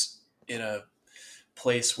States is in a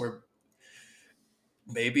place where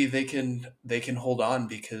maybe they can hold on,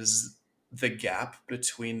 because the gap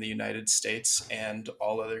between the United States and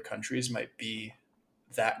all other countries might be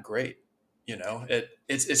that great.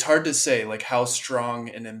 It's hard to say like how strong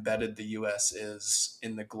and embedded the US is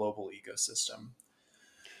in the global ecosystem.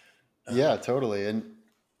 yeah, um, totally. And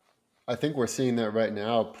I think we're seeing that right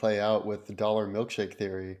now play out with the dollar milkshake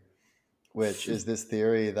theory, which is this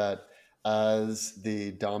theory that as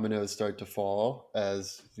the dominoes start to fall,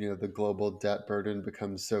 as the global debt burden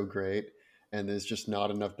becomes so great, and there's just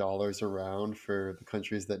not enough dollars around for the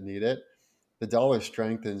countries that need it, the dollar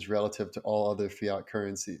strengthens relative to all other fiat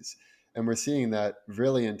currencies. And we're seeing that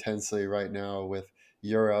really intensely right now with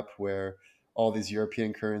Europe, where all these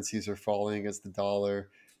European currencies are falling as the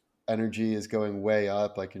dollar. Energy is going way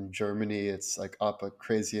up. Like in Germany, it's like up a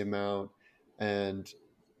crazy amount. And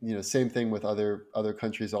same thing with other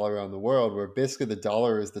countries all around the world, where basically the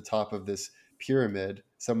dollar is the top of this pyramid.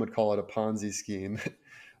 Some would call it a Ponzi scheme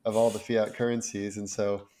of all the fiat currencies. And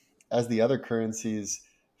so as the other currencies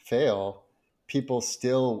fail, people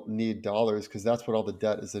still need dollars because that's what all the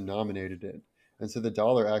debt is denominated in. And so the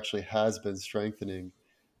dollar actually has been strengthening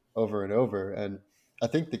over and over. And I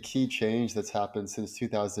think the key change that's happened since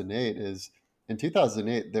 2008 is in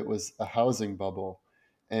 2008, there was a housing bubble.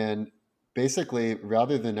 And basically,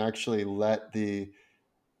 rather than actually let the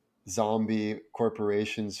zombie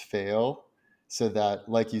corporations fail, so that,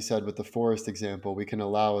 like you said with the forest example, we can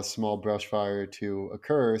allow a small brush fire to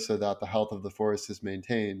occur so that the health of the forest is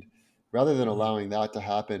maintained. Rather than mhm. allowing that to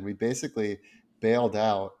happen, we basically bailed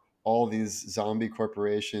out all these zombie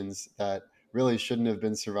corporations that really shouldn't have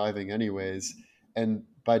been surviving anyways. And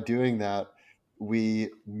by doing that, we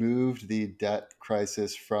moved the debt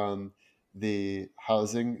crisis from the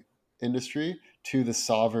housing industry to the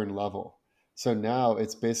sovereign level. So now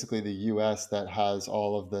it's basically the US that has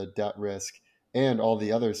all of the debt risk and all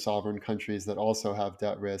the other sovereign countries that also have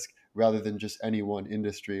debt risk rather than just any one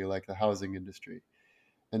industry like the housing industry.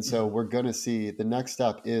 And so Mhm. we're going to see the next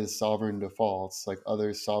step is sovereign defaults, like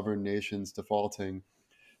other sovereign nations defaulting.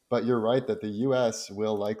 But you're right that the US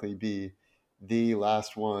will likely be the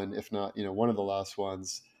last one, if not, one of the last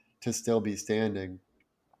ones to still be standing.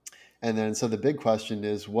 And then, so the big question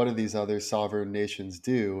is, what do these other sovereign nations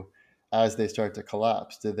do as they start to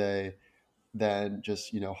collapse? Do they then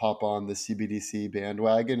just hop on the CBDC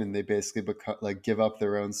bandwagon and they basically become like give up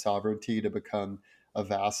their own sovereignty to become a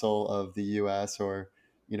vassal of the U.S. or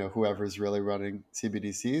whoever's really running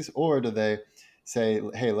CBDCs, or do they say,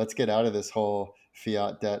 hey, let's get out of this whole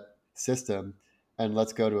fiat debt system and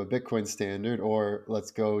let's go to a Bitcoin standard, or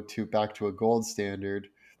let's go to back to a gold standard,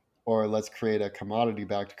 or let's create a commodity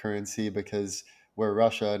backed currency because we're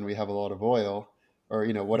Russia and we have a lot of oil, or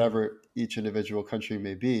Mhm. whatever each individual country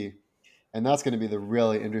may be. And that's going to be the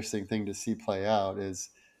really interesting thing to see play out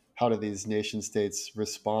is how do these nation states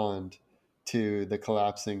respond to the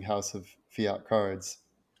collapsing house of fiat cards.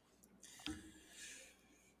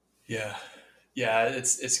 Yeah, yeah.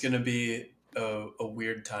 It's going to be a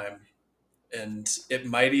weird time, and it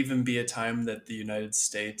might even be a time that the United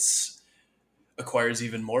States acquires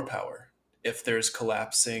even more power if there's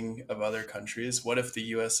collapsing of other countries. What if the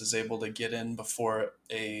US is able to get in before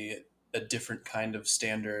a different kind of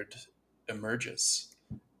standard emerges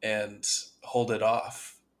and hold it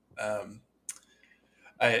off? Um,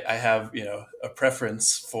 I have, a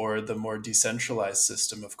preference for the more decentralized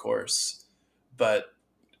system, of course, but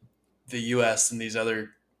the US and these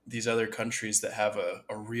other countries that have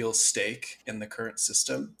a real stake in the current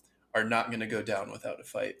system are not going to go down without a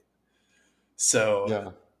fight. So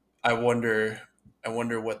Yeah. I wonder I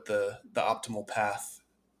wonder what the optimal path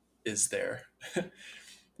is there.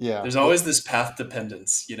 Yeah. There's always this path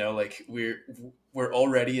dependence, like we're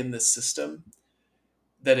already in this system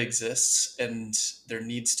that exists, and there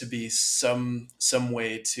needs to be some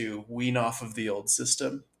way to wean off of the old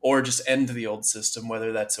system or just end the old system,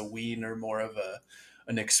 whether that's a wean or more of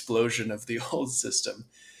an explosion of the old system.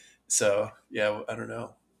 So yeah, I don't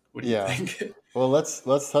know. What do you Yeah. think? Well, let's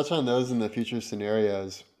touch on those in the future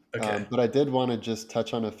scenarios. Okay. But I did want to just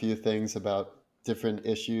touch on a few things about different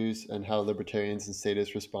issues and how libertarians and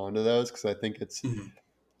statists respond to those, because I think it's Mhm.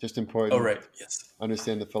 just Oh, important right. to Yes.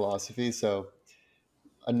 understand the philosophy. So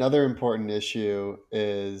another important issue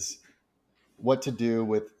is what to do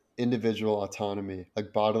with individual autonomy,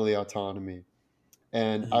 like bodily autonomy.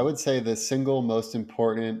 And I Mhm. would say the single most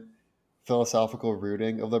important philosophical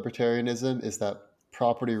rooting of libertarianism is that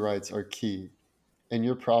property rights are key. And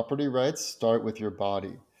your property rights start with your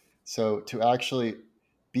body. So to actually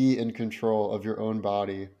be in control of your own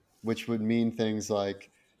body, which would mean things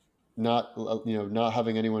like not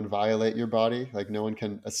having anyone violate your body, like no one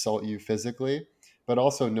can assault you physically, but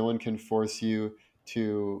also no one can force you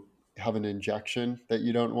to have an injection that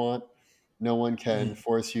you don't want. No one can Mhm.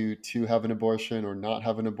 force you to have an abortion or not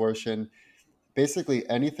have an abortion. Basically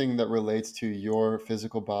anything that relates to your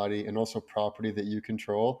physical body and also property that you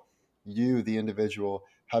control, you the individual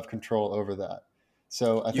have control over that.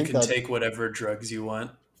 So I You think can that take whatever drugs you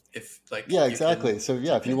want, if like yeah, you can. exactly. So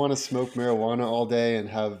yeah, if you want to smoke marijuana all day and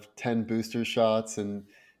have 10 booster shots and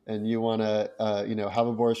you want to have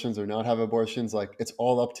abortions or not have abortions, like it's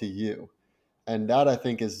all up to you. And that I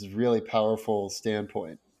think is really powerful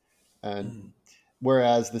standpoint. And Mhm.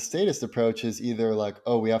 whereas the statist approach is either like,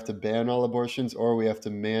 oh, we have to ban all abortions or we have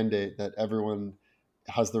to mandate that everyone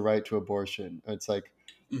has the right to abortion. It's like,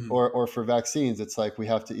 Mhm. or for vaccines, it's like we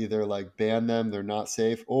have to either like ban them, they're not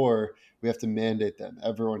safe, or we have to mandate them.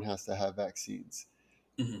 Everyone has to have vaccines.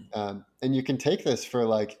 Mhm. And you can take this for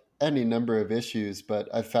like any number of issues,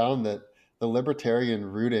 but I found that the libertarian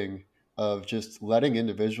rooting of just letting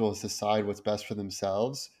individuals decide what's best for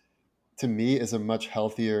themselves to me is a much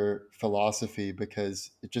healthier philosophy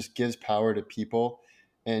because it just gives power to people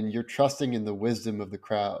and you're trusting in the wisdom of the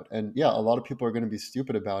crowd. And yeah, a lot of people are going to be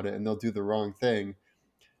stupid about it and they'll do the wrong thing,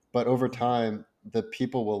 but over Mhm. time the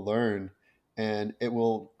people will learn and it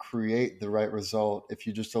will create the right result if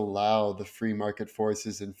you just allow the free market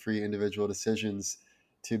forces and free individual decisions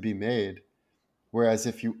to be made. Whereas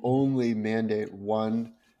if you Mhm. only mandate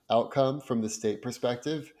one outcome from the state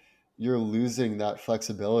perspective, you're losing that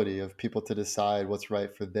flexibility of people to decide what's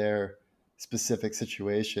right for their specific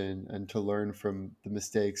situation and to learn from the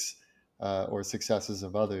mistakes or successes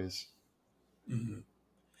of others. Mhm.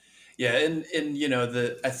 Yeah, and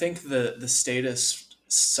the I think the statist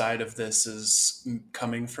side of this is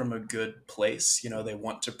coming from a good place. They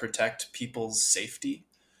want to protect people's safety,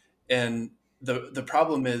 and the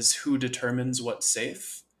problem is who determines what's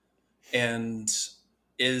safe, and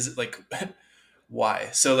is like why.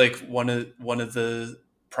 So like one of the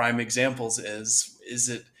prime examples is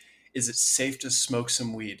it safe to smoke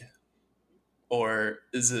some weed, or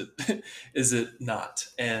is it is it not?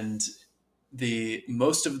 And the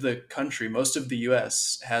most of the country, most of the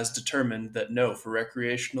US has determined that no, for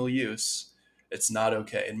recreational use, it's not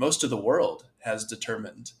okay. And most of the world has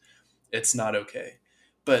determined it's not okay.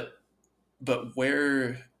 But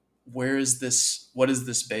where is this, what is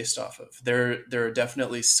this based off of? There are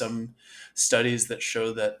definitely some studies that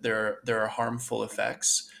show that there are harmful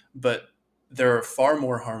effects, but there are far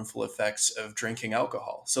more harmful effects of drinking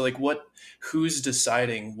alcohol. So like who's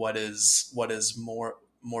deciding what is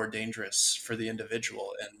more dangerous for the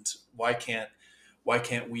individual, and why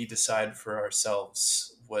can't we decide for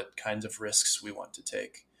ourselves what kinds of risks we want to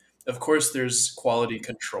take? Of course there's quality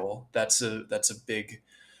control. That's a big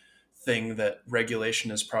thing that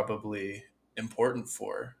regulation is probably important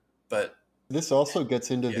for. But This also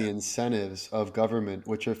gets into the yeah. incentives of government,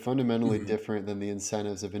 which are fundamentally Hmm. different than the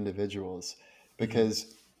incentives of individuals. Hmm.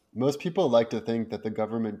 Because most people like to think that the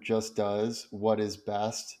government just does what is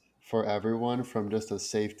best for everyone from just a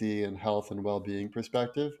safety and health and well being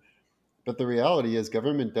perspective. But the reality is,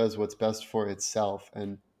 government does what's best for itself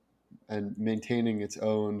and maintaining its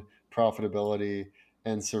own profitability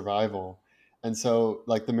and survival. And so,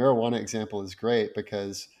 like the marijuana example is great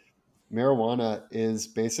because marijuana is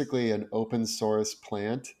basically an open source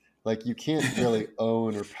plant. Like you can't really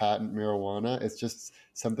own or patent marijuana. It's just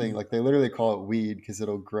something Hmm. like they literally call it weed because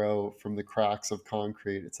it'll grow from the cracks of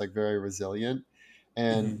concrete. It's like very resilient.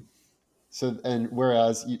 And Hmm. So, and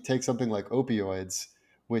whereas you take something like opioids,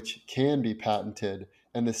 which can be patented,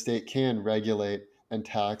 and the state can regulate and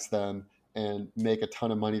tax them and make a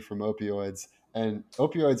ton of money from opioids. And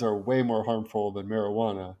opioids are way more harmful than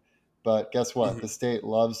marijuana. But guess what? The Mhm. state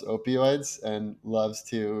loves opioids and loves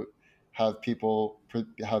to have people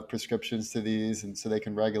have prescriptions to these, and so they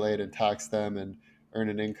can regulate and tax them and earn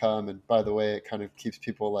an income. And by the way, it kind of keeps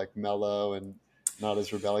people like mellow and not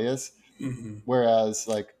as rebellious. Mhm. Whereas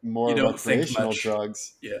like You more don't think recreational much.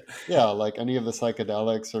 drugs, Yeah. yeah, like any of the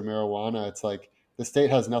psychedelics or marijuana, it's like the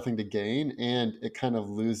state has nothing to gain and it kind of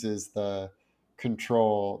loses the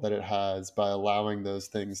control that it has by allowing those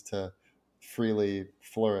things to freely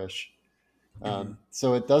flourish. Mhm.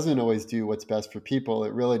 So it doesn't always do what's best for people.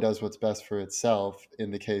 It really does what's best for itself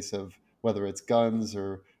in the case of whether it's guns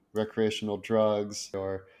or recreational drugs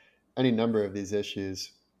or any number of these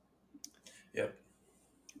issues. Yep.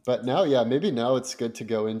 But now, yeah, maybe now it's good to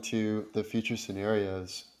go into the future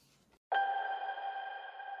scenarios.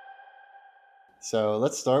 So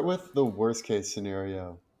let's start with the worst case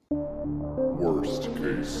scenario. Worst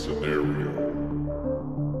case scenario.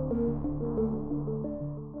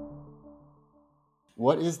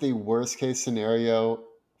 What is the worst case scenario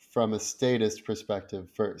from a statist perspective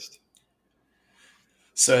first?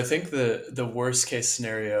 So I think the worst case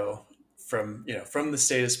scenario from from the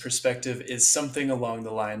status perspective is something along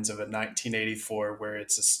the lines of a 1984 where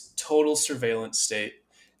it's a total surveillance state.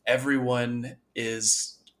 Everyone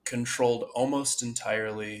is controlled almost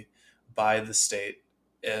entirely by the state,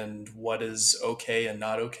 and what is okay and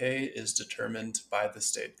not okay is determined by the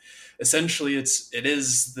state. Essentially, it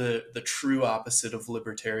is the true opposite of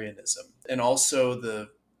libertarianism, and also the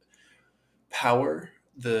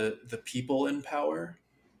people in power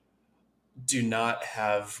do not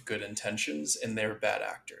have good intentions and they're bad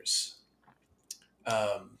actors.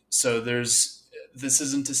 So this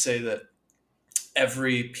isn't to say that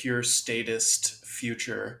every pure statist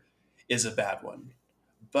future is a bad one,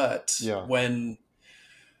 but Yeah,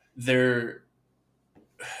 there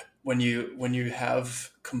when you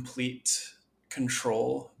have complete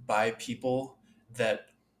control by people that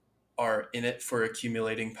are in it for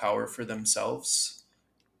accumulating power for themselves,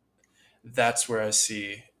 that's where I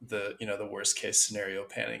see the worst case scenario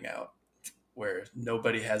panning out, where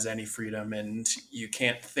nobody has any freedom and you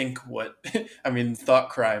can't think what I mean, thought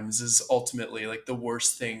crimes is ultimately like the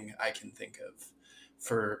worst thing I can think of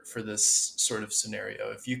for this sort of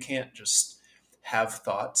scenario. If you can't just have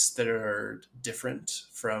thoughts that are different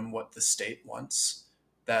from what the state wants,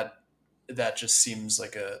 that that just seems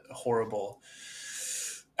like a horrible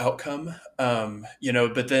outcome.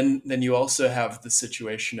 But then you also have the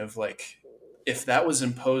situation of like, if that was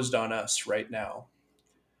imposed on us right now,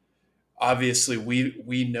 obviously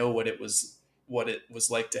we know what it was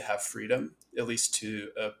like to have freedom, at least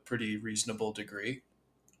to a pretty reasonable degree.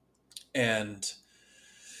 And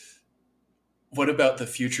what about the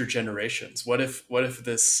future generations? What if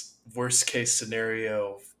this worst case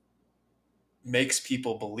scenario makes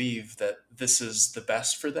people believe that this is the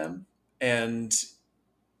best for them? And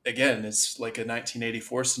again, it's like a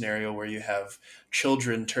 1984 scenario where you have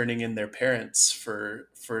children turning in their parents for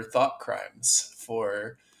thought crimes,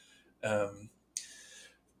 for um,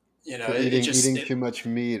 for it eating just eating it too much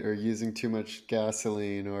meat or using too much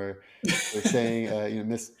gasoline or saying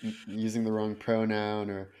using the wrong pronoun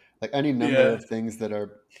or like any number yeah, of things that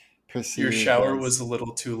are your perceived shower as was a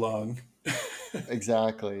little too long.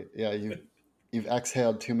 exactly. Yeah, you've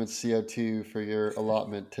exhaled too much CO2 for your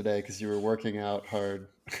allotment today because you were working out hard.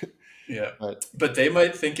 Yeah, But but they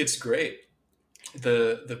might think it's great.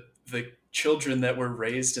 The children that were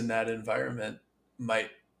raised in that environment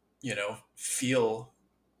might feel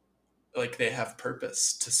like they have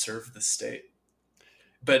purpose to serve the state.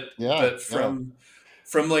 but yeah, but yeah.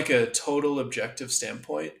 from like a total objective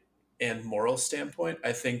standpoint and moral standpoint,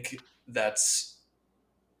 I think that's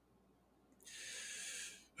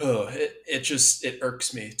it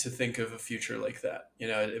irks me to think of a future like that.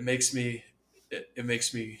 It makes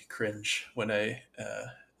me cringe when I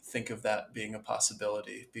think of that being a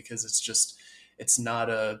possibility, because it's not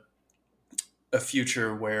a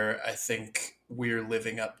future where I think we're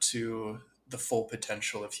living up to the full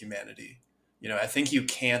potential of humanity. I think you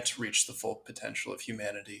can't reach the full potential of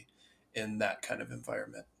humanity in that kind of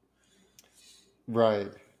environment.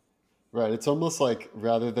 Right. Right. It's almost like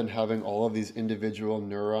rather than having all of these individual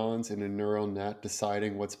neurons in a neural net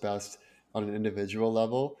deciding what's best on an individual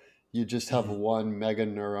level, you just have Hmm. one mega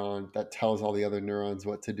neuron that tells all the other neurons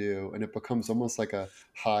what to do, and it becomes almost like a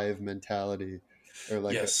hive mentality or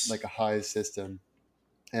like a Yes. hive system.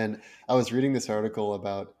 And I was reading this article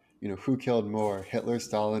about, who killed more, Hitler,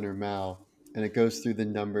 Stalin, or Mao, and it goes through the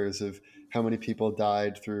numbers of how many people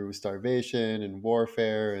died through starvation and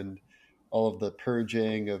warfare and all of the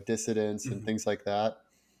purging of dissidents and Mhm. things like that.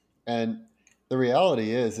 And the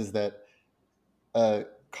reality is that a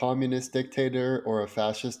communist dictator or a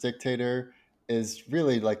fascist dictator is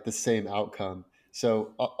really like the same outcome.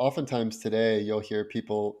 So oftentimes today you'll hear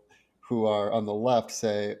people who are on the left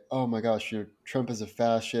say, "Oh my gosh, Trump is a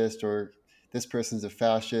fascist," or "This person's a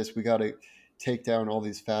fascist. We got to take down all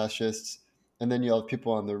these fascists." And then you'll have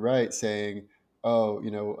people on the right saying, "Oh,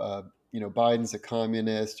 Biden's a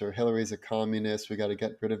communist or Hillary's a communist. We got to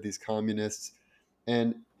get rid of these communists."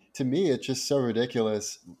 And to me, it's just so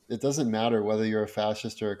ridiculous. It doesn't matter whether you're a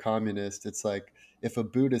fascist or a communist. It's like if a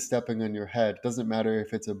boot is stepping on your head, it doesn't matter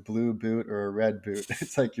if it's a blue boot or a red boot.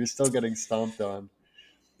 It's like you're still getting stomped on.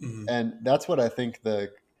 Mhm. And that's what I think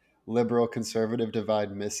the liberal conservative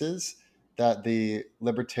divide misses, that the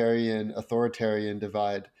libertarian authoritarian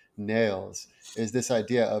divide nails, is this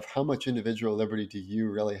idea of how much individual liberty do you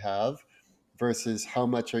really have versus how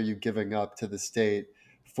much are you giving up to the state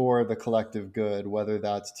for the collective good, whether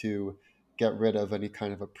that's to get rid of any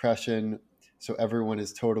kind of oppression so everyone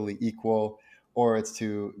is totally equal, or it's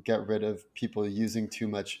to get rid of people using too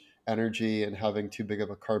much energy and having too big of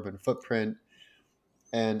a carbon footprint.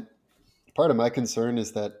 And part of my concern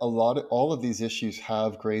is that all of these issues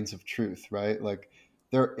have grains of truth, right? Like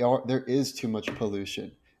there is too much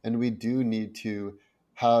pollution, and we do need to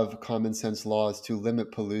have common sense laws to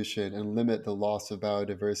limit pollution and limit the loss of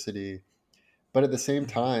biodiversity. But at the same Mhm.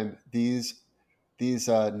 time, these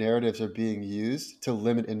narratives are being used to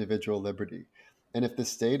limit individual liberty. And if the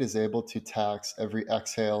state is able to tax every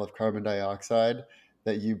exhale of carbon dioxide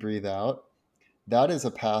that you breathe out, that is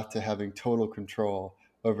a path to having total control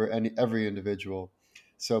over every individual.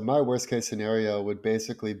 So my worst case scenario would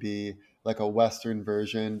basically be like a Western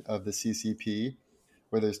version of the CCP,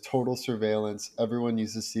 where there's total surveillance. Everyone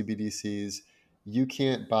uses CBDCs. You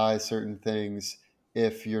can't buy certain things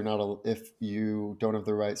if you don't have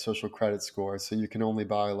the right social credit score. So you can only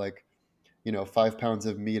buy like 5 pounds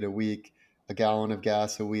of meat a week, a gallon of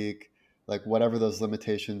gas a week, like whatever those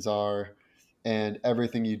limitations are. And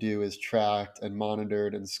everything you do is tracked and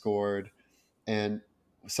monitored and scored. And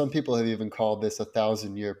some people have even called this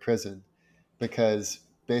 1,000-year prison because,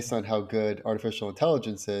 based on how good artificial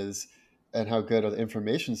intelligence is and how good the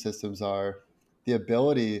information systems are, the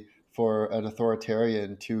ability for an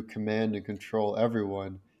authoritarian to command and control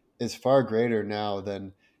everyone is far greater now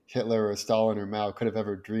than Hitler or Stalin or Mao could have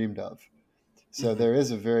ever dreamed of. So Mhm. there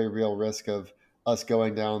is a very real risk of us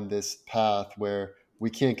going down this path where we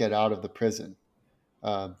can't get out of the prison.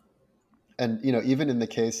 Um, and even in the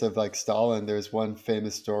case of like Stalin, there's one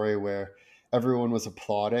famous story where everyone was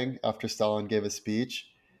applauding after Stalin gave a speech,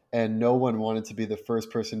 and no one wanted to be the first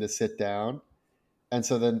person to sit down. And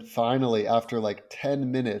so then finally, after like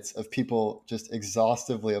 10 minutes of people just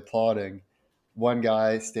exhaustively applauding, one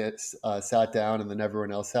guy sat down and then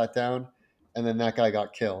everyone else sat down. And then that guy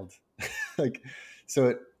got killed. Like,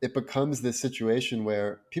 so it becomes this situation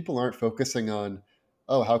where people aren't focusing on,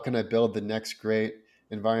 oh, how can I build the next great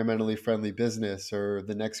environmentally friendly business or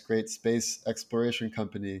the next great space exploration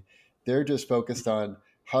company? They're just focused on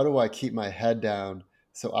how do I keep my head down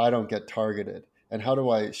so I don't get targeted? And how do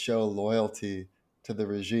I show loyalty to the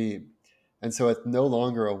regime? And so it's no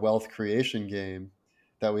longer a wealth creation game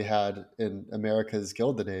that we had in America's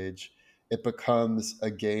Gilded Age. It becomes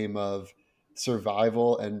a game of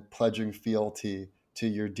survival and pledging fealty to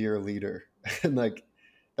your dear leader. And like,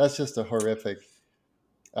 that's just a horrific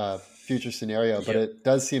future scenario, but Yep. it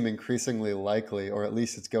does seem increasingly likely, or at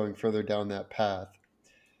least it's going further down that path.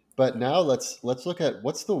 But now let's look at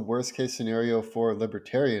what's the worst case scenario for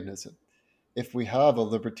libertarianism. If we have a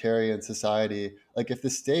libertarian society, like if the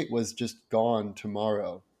state was just gone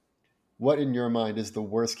tomorrow, what in your mind is the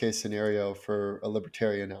worst case scenario for a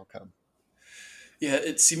libertarian outcome? Yeah,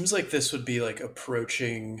 it seems like this would be like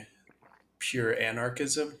approaching pure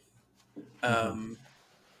anarchism. Hmm. Um,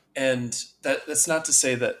 and that's not to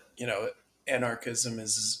say that, anarchism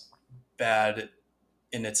is bad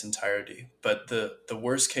in its entirety, but the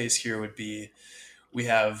worst case here would be we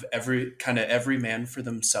have every man for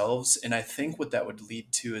themselves, and I think what that would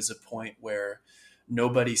lead to is a point where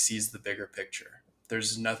nobody sees the bigger picture.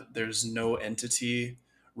 There's no entity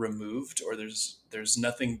removed, or there's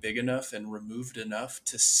nothing big enough and removed enough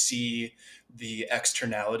to see the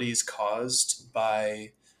externalities caused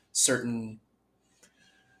by certain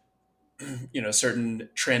certain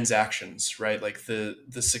transactions, right? Like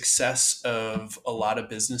the success of a lot of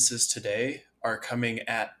businesses today are coming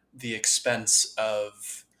at the expense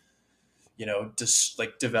of just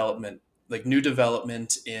like development, like new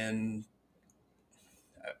development in,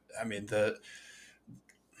 I mean,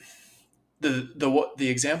 the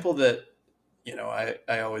example that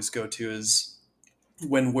I always go to is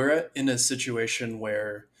when we're in a situation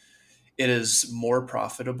where it is more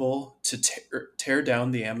profitable to tear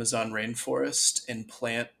down the Amazon rainforest and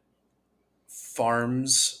plant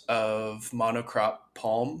farms of monocrop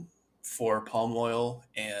palm for palm oil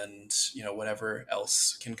and whatever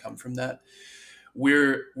else can come from that.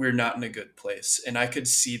 We're not in a good place, and I could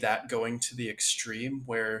see that going to the extreme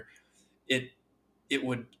where it it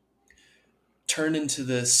would turn into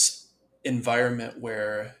this environment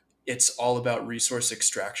where it's all about resource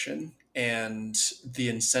extraction and the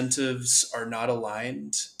incentives are not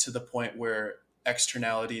aligned to the point where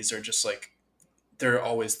externalities are just like they're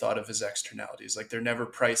always thought of as externalities, like they're never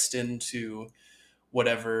priced into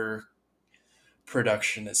whatever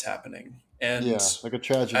production is happening. And Yeah, like a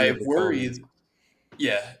tragedy I of the worry, commons.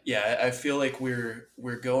 yeah, I feel like we're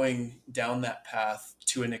going down that path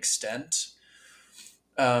to an extent.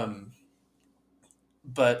 um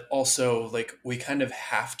but also like we kind of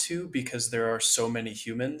have to, because there are so many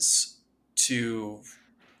humans to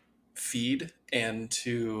feed and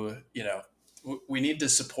to we need to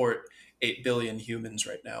support 8 billion humans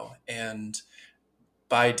right now, and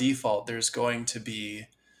by default there's going to be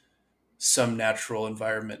some natural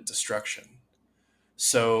environment destruction.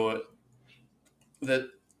 So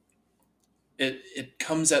that it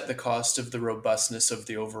comes at the cost of the robustness of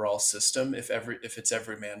the overall system if it's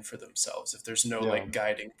every man for themselves, if there's no Yeah. like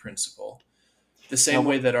guiding principle. The Now, same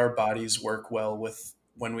way that our bodies work well with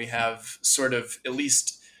when we have sort of at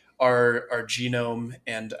least our genome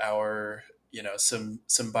and our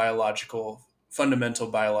some biological fundamental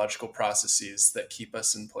biological processes that keep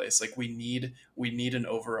us in place. Like we need an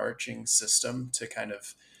overarching system to kind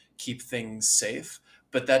of keep things safe,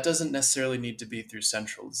 but that doesn't necessarily need to be through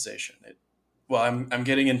centralization. Well, I'm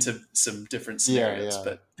getting into some different yeah, scenarios, yeah.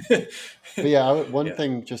 but But yeah, one yeah.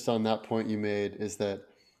 thing just on that point you made is that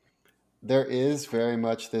there is very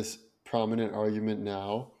much this prominent argument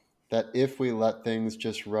now that if we let things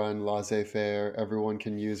just run laissez-faire, everyone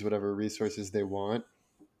can use whatever resources they want,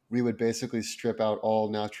 we would basically strip out all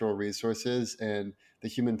natural resources and the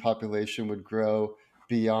human population would grow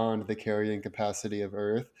beyond the carrying capacity of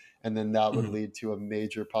Earth. And then that would Mhm, lead to a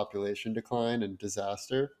major population decline and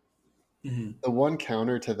disaster. mhm, The one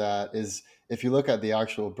counter to that is if you look at the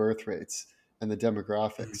actual birth rates and the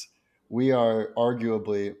mhm, demographics, we are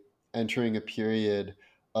arguably entering a period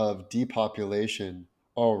of depopulation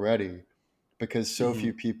already because so mhm,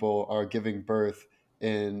 few people are giving birth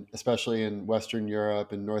in, especially in Western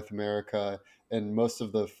Europe and North America and most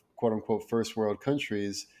of the quote unquote first world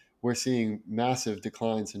countries. We're seeing massive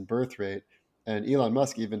declines in birth rate. And Elon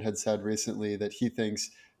Musk even had said recently that he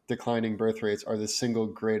thinks declining birth rates are the single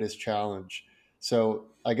greatest challenge.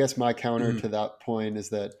 So I guess my counter mhm. to that point is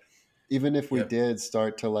that even if we Yep. did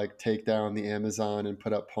start to like take down the Amazon and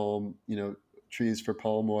put up palm, trees for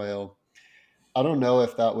palm oil, I don't know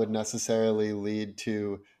if that would necessarily lead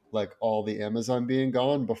to like all the Amazon being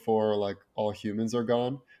gone before like all humans are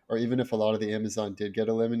gone, or even if a lot of the Amazon did get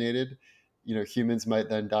eliminated, humans might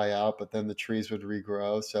then die out, but then the trees would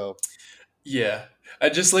regrow. So Yeah. I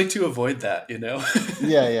just like to avoid that.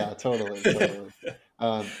 yeah, yeah, totally, totally.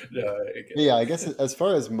 Um, No, I get but yeah, I it. guess as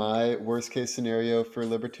far as my worst case scenario for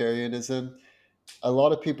libertarianism, a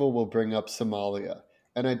lot of people will bring up Somalia.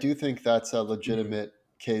 And I do think that's a Mhm, legitimate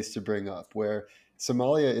case to bring up, where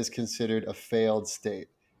Somalia is considered a failed state.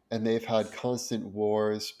 And they've had constant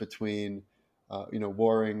wars between,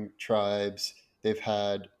 warring tribes. They've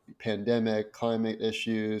had pandemic, climate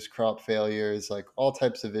issues, crop failures, like all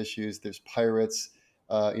types of issues. There's pirates,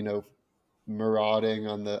 marauding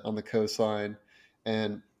on the coastline.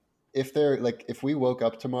 And if we woke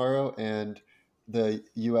up tomorrow and the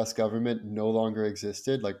US government no longer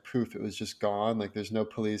existed, like proof it was just gone, like there's no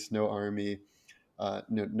police, no army,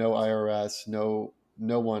 no IRS, no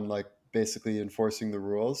one like basically enforcing the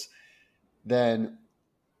rules, then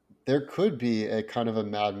there could be a kind of a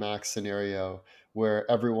Mad Max scenario where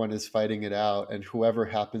everyone is fighting it out, and whoever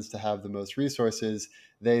happens to have the most resources,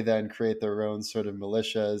 they then create their own sort of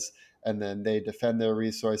militias, and then they defend their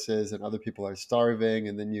resources, and other people are starving,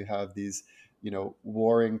 and then you have these,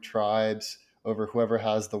 warring tribes over whoever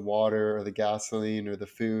has the water or the gasoline or the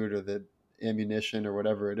food or the ammunition or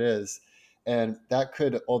whatever it is, and that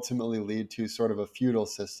could ultimately lead to sort of a feudal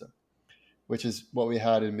system, which is what we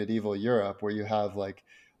had in medieval Europe, where you have like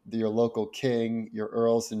your local king, your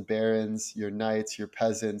earls and barons, your knights, your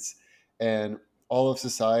peasants, and all of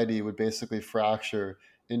society would basically fracture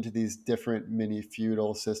into these different mini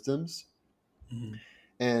feudal systems. mhm,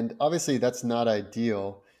 And obviously, that's not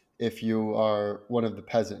ideal if you are one of the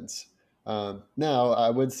peasants. Now, I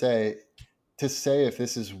would say to say if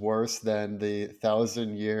this is worse than the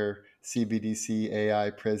 1,000-year CBDC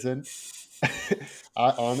AI prison.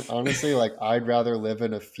 Honestly, like I'd rather live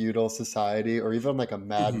in a feudal society or even like a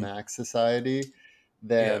Mad Hmm. Max society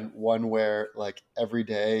Yeah. than one where like every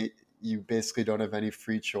day you basically don't have any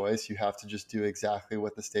free choice. You have to just do exactly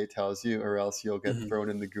what the state tells you, or else you'll get Hmm. thrown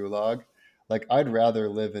in the gulag. Like I'd rather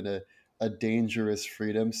live in a dangerous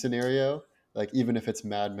freedom scenario, like even if it's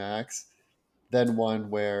Mad Max, than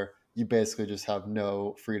one where you basically just have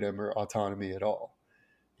no freedom or autonomy at all.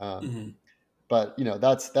 Um, Hmm. but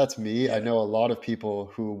that's me. I Yeah. know a lot of people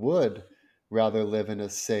who would rather live in a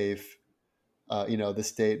safe, the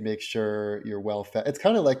state makes sure you're well fed. It's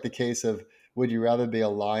kind of like the case of, would you rather be a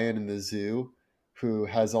lion in the zoo who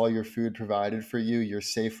has all your food provided for you, you're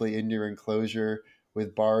safely in your enclosure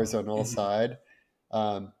with bars on all Hmm. side,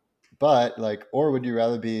 um, but like, or would you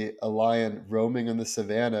rather be a lion roaming in the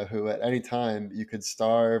savannah who at any time you could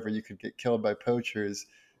starve or you could get killed by poachers,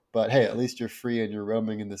 but hey, Yeah. at least you're free and you're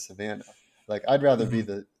roaming in the savannah. Like I'd rather be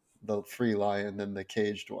Hmm. the free lion than the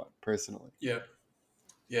caged one, personally. Yeah.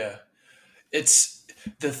 Yeah. It's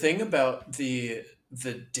the thing about the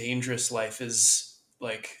dangerous life is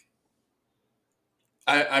like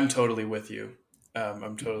I'm totally with you.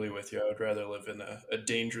 I'm totally with you. I would rather live in a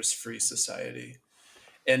dangerous free society.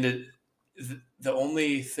 And the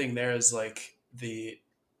only thing there is like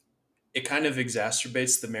it kind of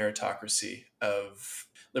exacerbates the meritocracy of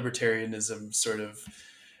libertarianism sort of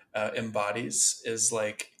embodies is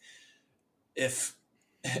like if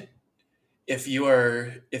if you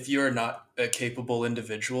are not a capable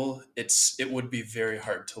individual, it would be very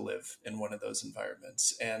hard to live in one of those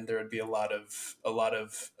environments, and there would be a lot of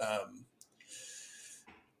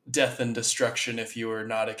death and destruction if you were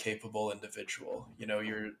not a capable individual. You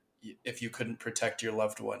know, if you couldn't protect your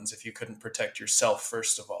loved ones, if you couldn't protect yourself,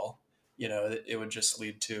 first of all, you know, it would just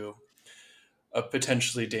lead to a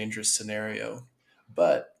potentially dangerous scenario.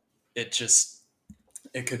 But it just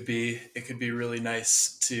it could be really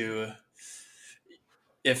nice to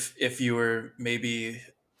if you were maybe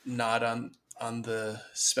not on the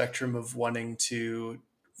spectrum of wanting to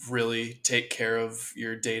really take care of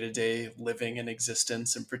your day-to-day living and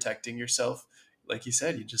existence and protecting yourself, like you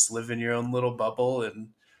said, you just live in your own little bubble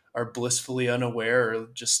and are blissfully unaware or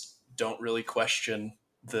just don't really question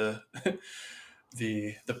the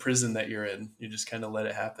the prison that you're in. You just kind of let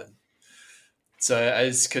it happen. So I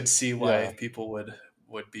just could see Yeah. why people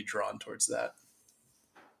would be drawn towards that.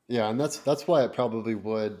 Yeah, and that's why it probably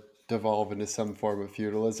would devolve into some form of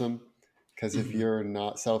feudalism. Because if Hmm. you're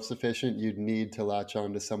not self-sufficient, you'd need to latch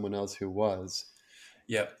on to someone else who was.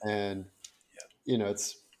 Yep. And Yep.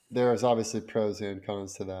 it's there's obviously pros and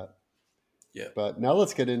cons to that. Yep. But now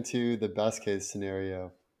let's get into the best case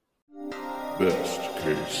scenario. Best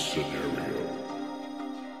case scenario.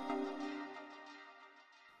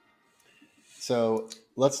 So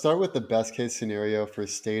let's start with the best case scenario for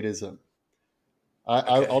statism.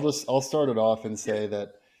 Okay. I'll start it off and Yeah. say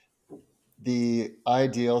that the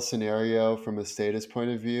ideal scenario from a statist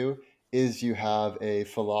point of view is you have a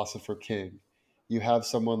philosopher king. You have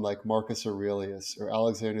someone like Marcus Aurelius or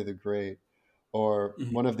Alexander the Great or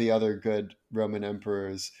Hmm. one of the other good Roman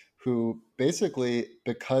emperors who basically,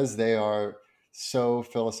 because they are so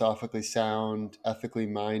philosophically sound, ethically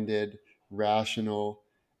minded, rational,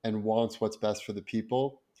 and wants what's best for the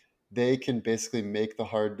people, they can basically make the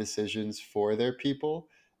hard decisions for their people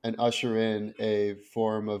and usher in a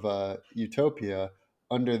form of a utopia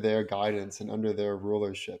under their guidance and under their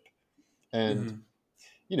rulership. And Hmm.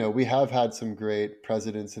 we have had some great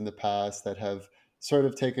presidents in the past that have sort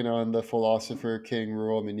of taken on the philosopher king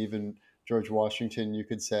rule. I mean, even George Washington, you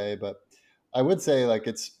could say, but I would say like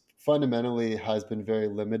it's fundamentally has been very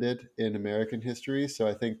limited in American history. So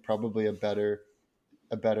I think probably a better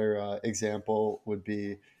example would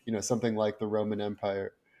be something like the Roman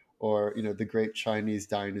Empire or the great Chinese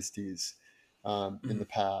dynasties in Hmm. the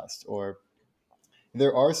past. Or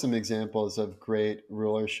there are some examples of great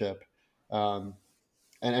rulership. Um,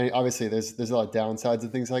 and obviously, there's a lot of downsides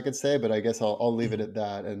and things I could say, but I guess I'll leave it Hmm. at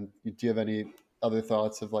that. And do you have any other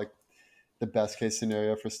thoughts of like the best case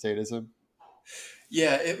scenario for statism?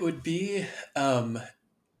 Yeah, it would be um,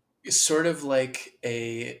 sort of like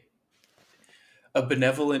a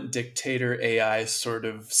benevolent dictator AI sort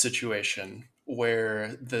of situation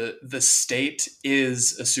where the state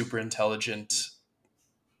is a super intelligent,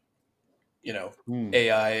 you know, Hmm.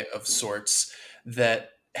 AI of sorts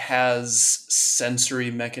that has sensory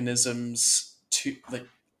mechanisms to like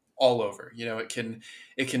all over. You know, it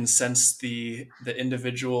can sense the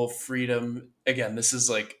individual freedom. Again, this is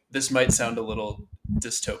like this might sound a little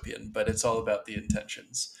dystopian, but it's all about the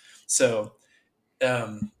intentions. So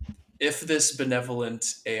um, if this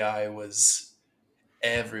benevolent AI was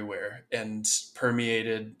everywhere and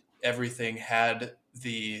permeated everything, had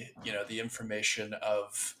the information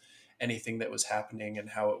of anything that was happening and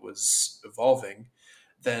how it was evolving,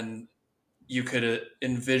 then you could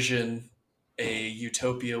envision a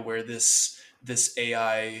utopia where this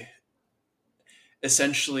AI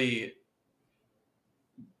essentially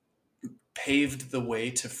paved the way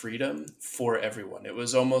to freedom for everyone. It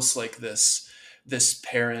was almost like this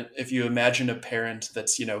parent, if you imagine a parent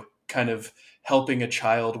that's, kind of helping a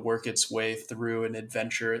child work its way through an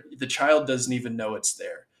adventure. The child doesn't even know it's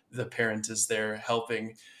there. The parent is there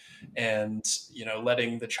helping and,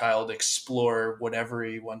 letting the child explore whatever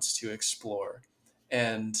he wants to explore.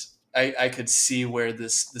 And I could see where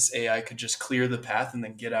this AI could just clear the path and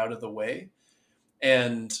then get out of the way,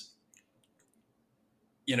 and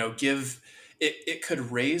give it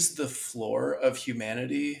could raise the floor of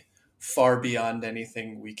humanity far beyond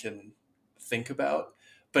anything we can think about.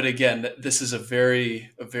 But again, this is a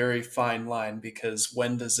very fine line, because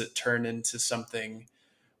when does it turn into something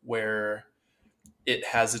where it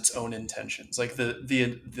has its own intentions? Like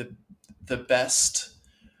the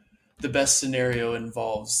best scenario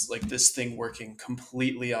involves like this thing working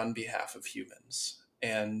completely on behalf of humans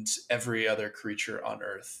and every other creature on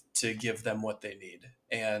earth, to give them what they need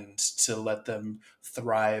and to let them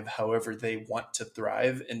thrive however they want to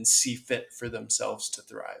thrive and see fit for themselves to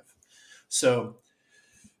thrive. So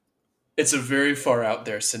it's a very far out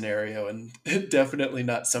there scenario, and definitely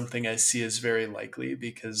not something I see as very likely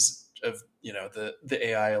because of the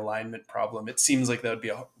AI alignment problem. It seems like that would be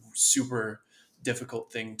a super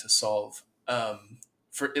difficult thing to solve,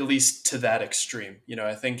 for at least to that extreme.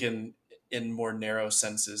 I think in more narrow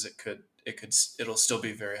senses, it'll still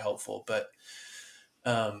be very helpful, but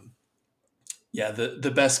um, yeah,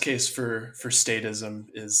 the best case for statism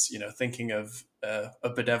is thinking of a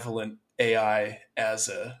benevolent AI as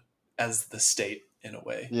the state in a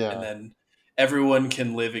way, and Yeah. then everyone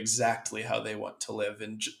can live exactly how they want to live,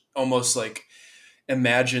 and almost like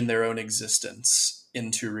imagine their own existence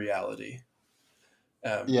into reality.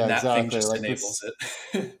 Yeah, And that thing exactly. just Like enables this,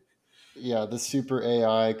 it. yeah, the super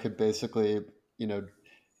AI could basically, you know,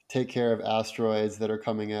 take care of asteroids that are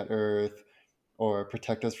coming at Earth, or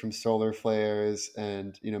protect us from solar flares,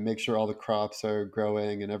 and make sure all the crops are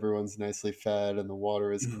growing and everyone's nicely fed and the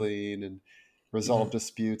water is Mhm. clean, and resolve Mhm.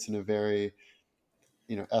 disputes in a very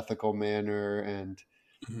ethical manner. And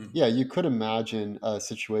Mhm. yeah, you could imagine a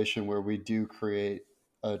situation where we do create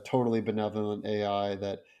a totally benevolent AI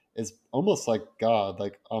that is almost like God,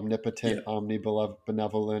 like Yeah. omnipotent,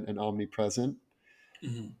 omnibenevolent, and omnipresent.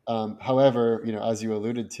 Mhm. However, as you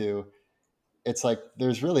alluded to, it's like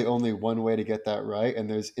there's really only one way to get that right, and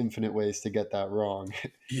there's infinite ways to get that wrong.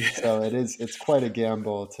 Yeah. So it's quite a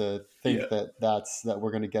gamble to Yeah. think that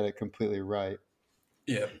we're going to get it completely right.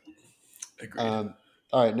 Yeah. Agreed. Um,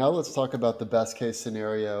 all right, now let's talk about the best case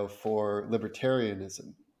scenario for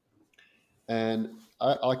libertarianism. And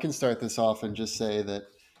I can start this off and just say that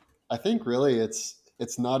I think really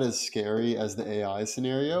it's not as scary as the AI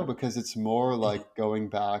scenario, because it's more Mhm. like going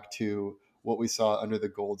back to what we saw under the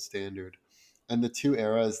gold standard. And the two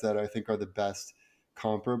eras that I think are the best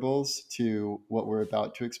comparables to what we're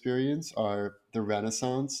about to experience are the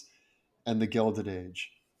Renaissance and the Gilded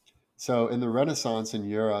Age. So in the Renaissance in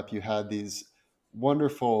Europe, you had these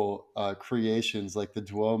wonderful creations like the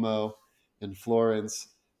Duomo in Florence.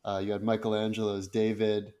 You had Michelangelo's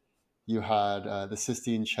David. You had the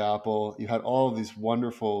Sistine Chapel. You had all of these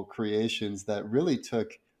wonderful creations that really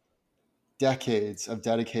took decades of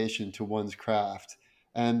dedication to one's craft.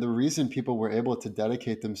 And the reason people were able to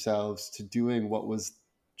dedicate themselves to doing what was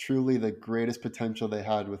truly the greatest potential they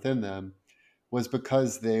had within them was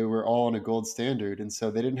because they were all on a gold standard. And so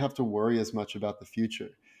they didn't have to worry as much about the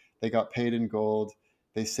future. They got paid in gold,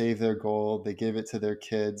 they saved their gold, they gave it to their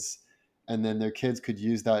kids, and then their kids could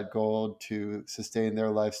use that gold to sustain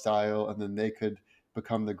their lifestyle. And then they could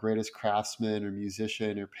become the greatest craftsman or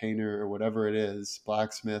musician or painter or whatever it is,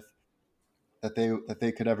 blacksmith, that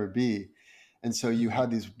they could ever be. And so you Mhm.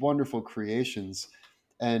 had these wonderful creations.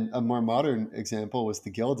 And a more modern example was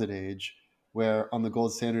the Gilded Age, where on the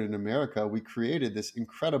gold standard in America, we created this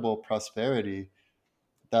incredible prosperity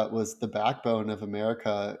that was the backbone of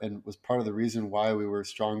America and was part of the reason why we were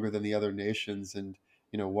stronger than the other nations and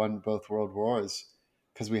won both world wars,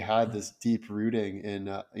 because we had Mhm. this deep rooting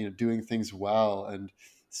in doing things well, and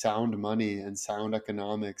sound money and sound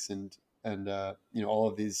economics, and all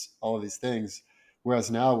of these things.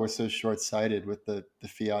 Whereas now we're so short-sighted with the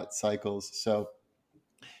fiat cycles. So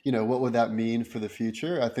what would that mean for the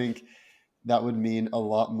future? I think that would mean a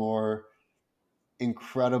lot more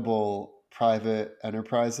incredible private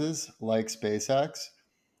enterprises like SpaceX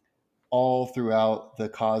all throughout the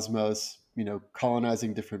cosmos,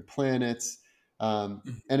 colonizing different planets. And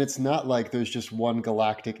it's not like there's just one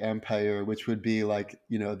galactic empire, which would be like,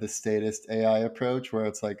 the statist AI approach, where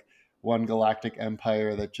it's like one galactic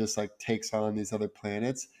empire that just like takes on these other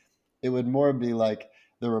planets. It would more be like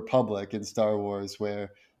the Republic in Star Wars,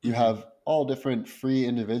 where you Mhm. have all different free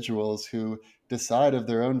individuals who decide of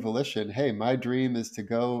their own volition, hey, my dream is to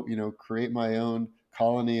go, create my own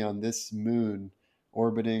colony on this moon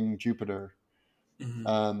orbiting Jupiter. Mhm.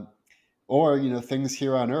 Um, or things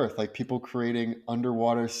here on Earth, like people creating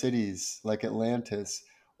underwater cities like Atlantis,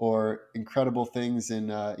 or incredible things in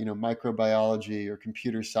microbiology or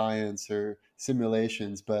computer science or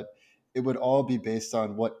simulations. But it would all be based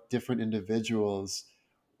on what different individuals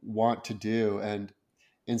want to do. And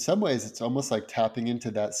in some ways, it's almost like tapping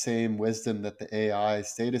into that same wisdom that the AI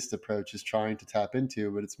statist approach is trying to tap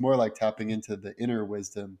into, but it's more like tapping into the inner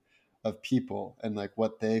wisdom of people and like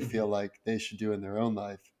what they feel Mhm. like they should do in their own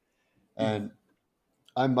life. Mhm. And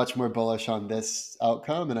I'm much more bullish on this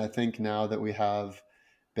outcome. And I think now that we have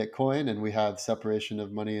Bitcoin and we have separation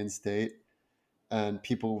of money and state, and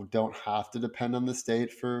people don't have to depend on the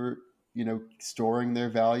state for storing their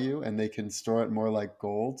value, and they can store it more like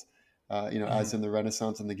gold, as Mhm. in the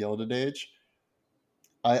Renaissance and the Gilded Age.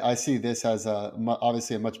 I see this as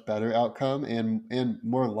obviously a much better outcome, and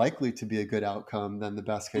more likely to be a good outcome than the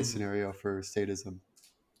best case Mhm. scenario for statism.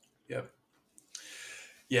 Yep.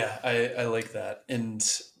 Yeah, I like that. And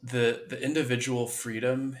the individual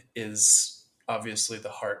freedom is obviously the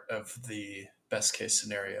heart of the best case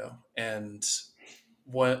scenario. And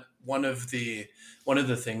one of the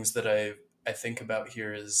things that I think about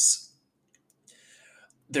here is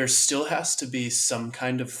there still has to be some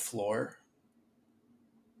kind of floor,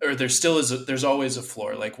 or there's always a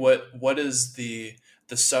floor. Like what is the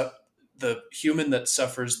human that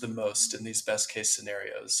suffers the most in these best case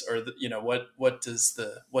scenarios, or what does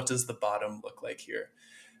the bottom look like here?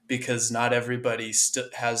 Because not everybody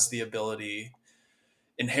has the ability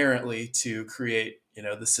inherently to create,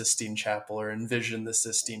 the Sistine Chapel or envision the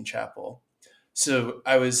Sistine Chapel. So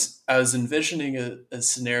I was envisioning a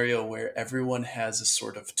scenario where everyone has a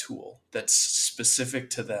sort of tool that's specific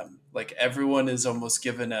to them. Like everyone is almost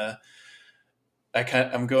given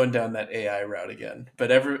I'm going down that AI route again.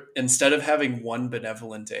 But instead of having one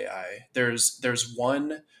benevolent AI, there's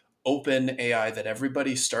one open AI that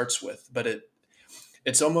everybody starts with, but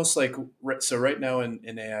it's almost like, so right now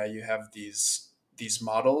in AI you have these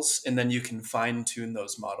models, and then you can fine tune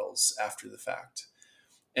those models after the fact.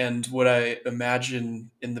 And what I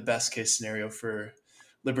imagine in the best case scenario for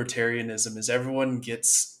libertarianism is everyone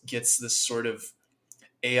gets this sort of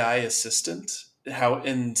AI assistant,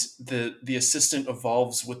 and the assistant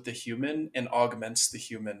evolves with the human and augments the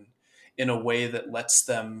human in a way that lets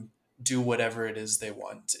them do whatever it is they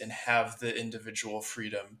want and have the individual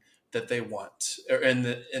freedom that they want, and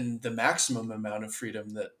the maximum amount of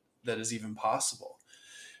freedom that is even possible.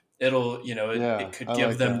 It Yeah, could I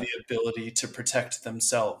give like them the that. ability to protect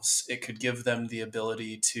themselves. It could give them the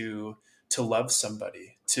ability to love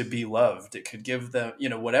somebody, to be loved. It could give them,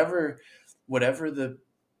 whatever the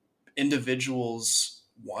individuals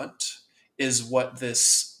want is what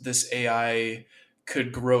this AI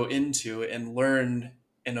could grow into and learn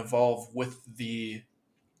and evolve with the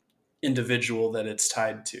individual that it's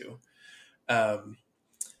tied to. Um,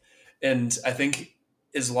 and I think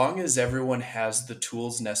as long as everyone has the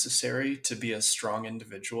tools necessary to be a strong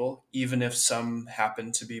individual, even if some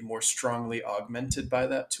happen to be more strongly augmented by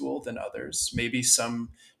that tool than others, maybe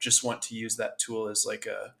some just want to use that tool as like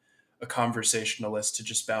a conversationalist to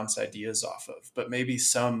just bounce ideas off of, but maybe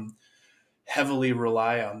some heavily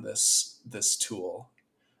rely on this tool.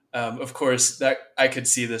 Of course, that I could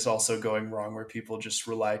see this also going wrong, where people just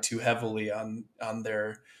rely too heavily on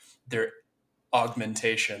their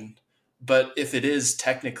augmentation. But if it is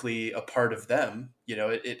technically a part of them,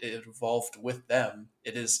 it evolved with them.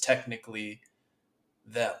 It is technically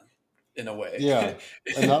them in a way. Yeah,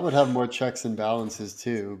 and that would have more checks and balances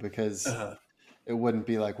too, because uh, it wouldn't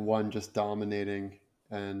be like one just dominating.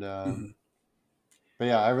 And mhm. but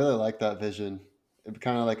yeah, I really like that vision. It'd be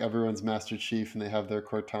kind of like everyone's Master Chief, and they have their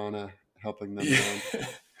Cortana helping them Yeah, around.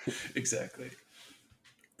 exactly.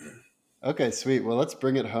 Okay, sweet. Well, let's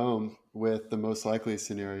bring it home with the most likely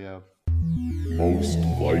scenario. Most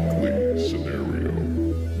likely scenario.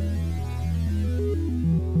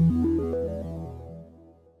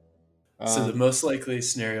 So the Um, most likely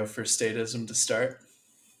scenario for statism to start.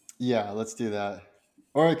 yeah, let's do that.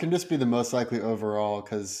 Or it can just be the most likely overall,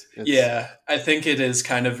 because it's Yeah, I think it is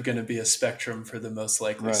kind of going to be a spectrum for the most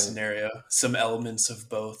likely right. scenario. Some elements of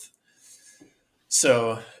both.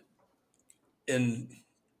 So, in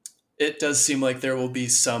it does seem like there will be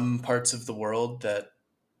some parts of the world that,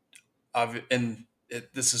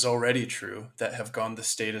 this is already true, that have gone the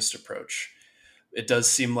statist approach. It does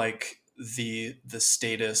seem like the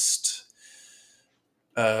statist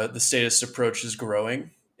approach is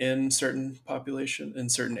growing in certain population, in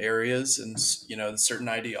certain areas, and certain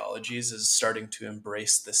ideologies is starting to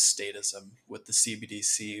embrace this statism with the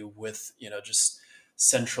CBDC, with just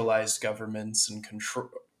centralized governments and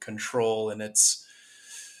control, and it's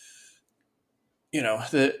you know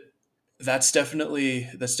the that's definitely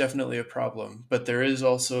a problem. But there is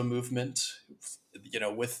also a movement,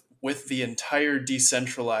 with the entire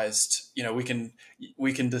decentralized.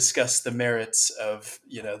 We can discuss the merits of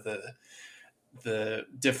the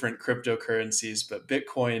different cryptocurrencies, but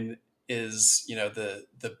Bitcoin is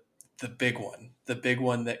the big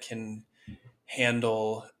one that can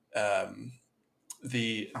handle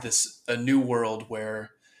the this a new world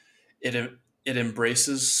where it it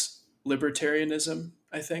embraces libertarianism,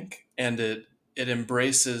 I think, and it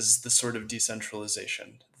embraces the sort of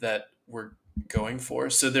decentralization that we're going for.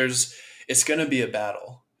 So it's going to be a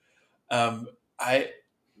battle. Um, I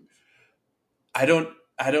I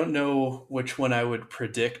don't know which one I would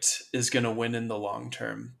predict is going to win in the long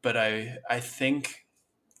term, but I think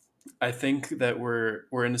that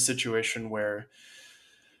we're in a situation where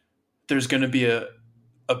there's going to be a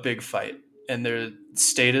big fight, and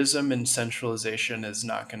statism and centralization is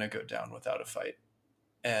not going to go down without a fight,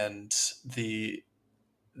 and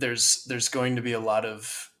there's going to be a lot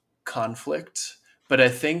of conflict. But I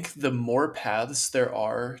think the more paths there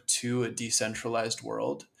are to a decentralized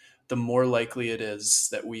world, the more likely it is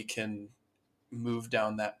that we can move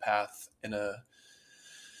down that path in a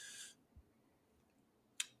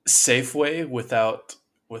safe way, without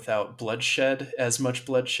bloodshed, as much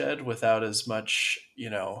bloodshed, without as much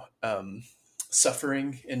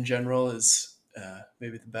suffering in general, is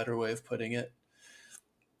maybe the better way of putting it.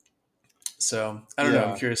 So I don't know. I'm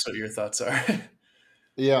Yeah. curious what your thoughts are.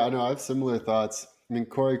 Yeah, I know. I have similar thoughts. I mean,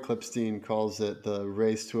 Corey Klippstein calls it the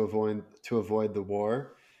race to avoid the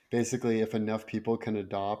war. Basically, if enough people can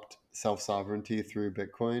adopt self sovereignty through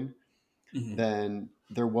Bitcoin, Hmm. then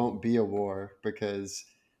there won't be a war because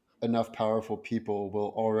enough powerful people will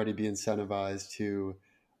already be incentivized to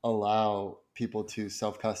allow people to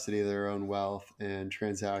self custody their own wealth and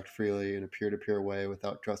transact freely in a peer to peer way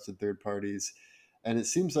without trusted third parties. And it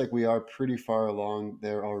seems like we are pretty far along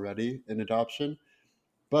there already in adoption.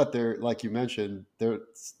 But they're, like you mentioned,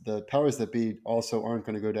 the powers that be also aren't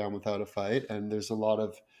going to go down without a fight. And there's a lot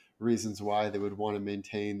of reasons why they would want to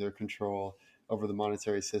maintain their control over the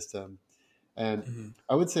monetary system. And Hmm.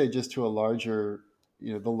 I would say, just to a larger,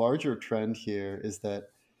 the larger trend here is that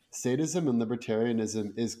statism and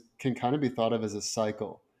libertarianism can kind of be thought of as a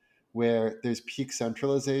cycle where there's peak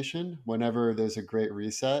centralization whenever there's a great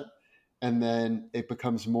reset, and then it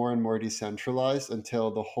becomes more and more decentralized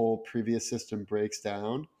until the whole previous system breaks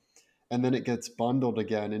down, and then it gets bundled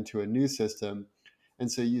again into a new system.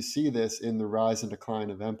 And so you see this in the rise and decline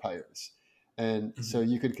of empires. And so Hmm.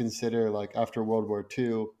 you could consider, like, after World War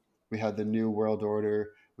II, we had the New World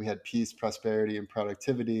Order, we had peace, prosperity, and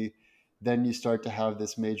productivity. Then you start to have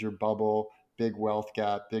this major bubble, big wealth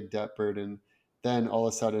gap, big debt burden. Then all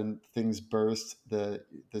of a sudden things burst, the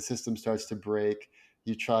system starts to break.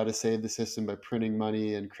 You try to save the system by printing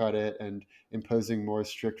money and credit and imposing more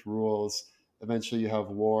strict rules. Eventually you have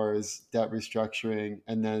wars, debt restructuring,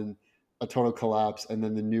 and then a total collapse, and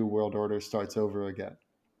then the new world order starts over again.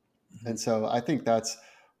 Hmm. And so I think that's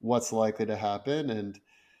what's likely to happen. And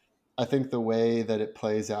I think the way that it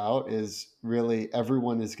plays out is really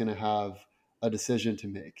everyone is going to have a decision to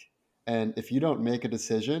make. And if you don't make a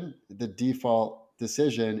decision, the default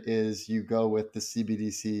decision is you go with the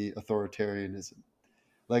CBDC authoritarianism.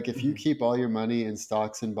 Like, if you Hmm. keep all your money in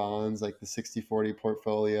stocks and bonds, like the 60/40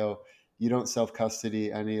 portfolio, you don't self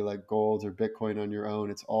custody any like gold or Bitcoin on your own.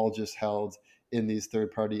 It's all just held in these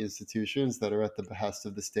third party institutions that are at the behest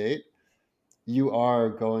of the state. You are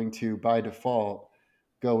going to, by default,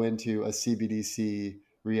 go into a CBDC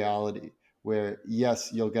reality where,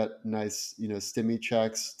 yes, you'll get nice, stimmy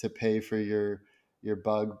checks to pay for your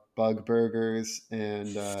bug burgers,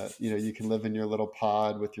 and you can live in your little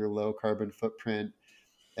pod with your low carbon footprint,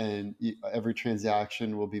 and every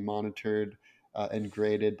transaction will be monitored and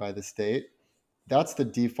graded by the state. That's the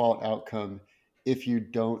default outcome if you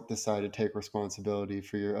don't decide to take responsibility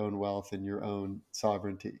for your own wealth and your own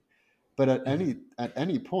sovereignty. But at Hmm.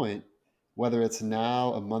 any point, whether it's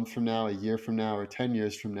now, a month from now, a year from now, or 10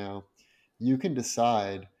 years from now, you can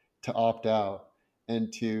decide to opt out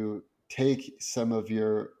and to take some of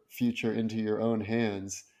your future into your own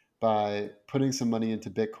hands by putting some money into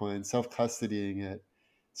Bitcoin, self-custodying it,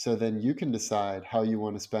 so then you can decide how you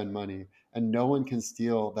want to spend money, and no one can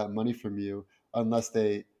steal that money from you unless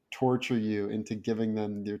they torture you into giving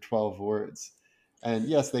them your 12 words. And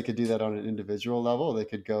yes, they could do that on an individual level. They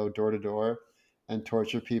could go door to door and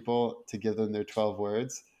torture people to give them their 12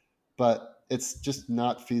 words, but it's just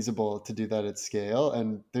not feasible to do that at scale.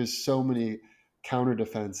 And there's so many counter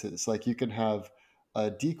defenses. Like you can have a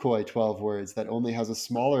decoy 12 words that only has a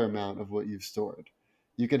smaller amount of what you've stored.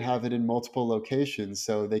 You can have it in multiple locations,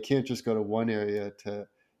 so they can't just go to one area to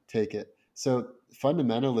take it. So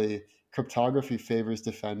fundamentally, cryptography favors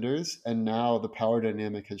defenders, and now the power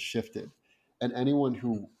dynamic has shifted. And anyone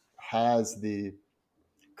who has the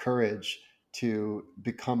courage to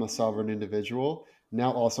become a sovereign individual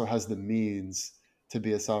now also has the means to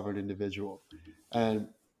be a sovereign individual. And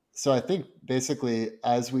so I think basically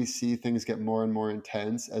as we see things get more and more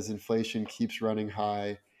intense, as inflation keeps running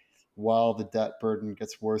high, while the debt burden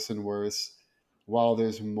gets worse and worse, while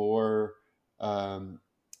there's more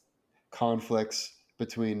conflicts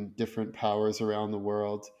between different powers around the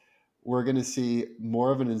world, we're going to see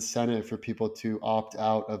more of an incentive for people to opt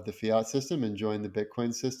out of the fiat system and join the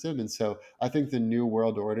Bitcoin system. And so I think the new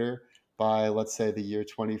world order by, let's say, the year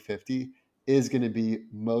 2050 is going to be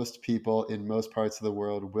most people in most parts of the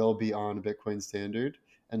world will be on Bitcoin standard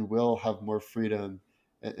and will have more freedom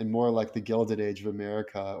and more like the Gilded Age of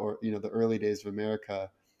America, or the early days of America,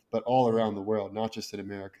 but all around the world, not just in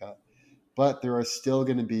America. But there are still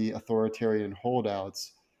going to be authoritarian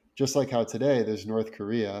holdouts, just like how today there's North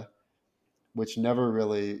Korea, which never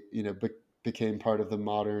really became part of the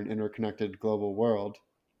modern interconnected global world.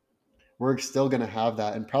 We're still going to have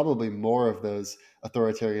that, and probably more of those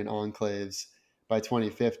authoritarian enclaves by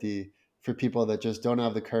 2050 for people that just don't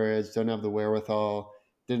have the courage, don't have the wherewithal,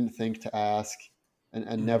 didn't think to ask,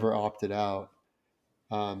 and never opted out.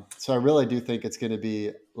 So I really do think it's going to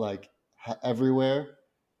be like everywhere.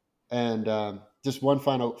 And just one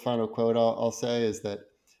final quote I'll say is that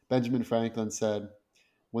Benjamin Franklin said,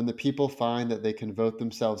 "When the people find that they can vote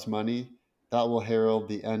themselves money, that will herald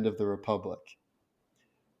the end of the republic."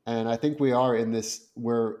 And I think we're in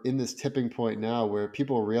this tipping point now where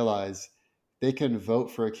people realize they can vote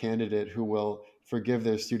for a candidate who will forgive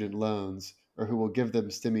their student loans, or who will give them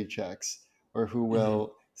stimmy checks, or who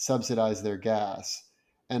will subsidize their gas.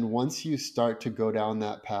 And once you start to go down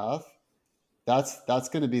that path, that's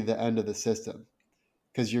going to be the end of the system,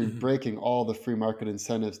 because you're breaking all the free market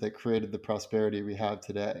incentives that created the prosperity we have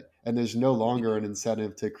today. And there's no longer an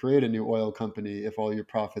incentive to create a new oil company if all your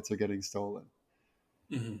profits are getting stolen.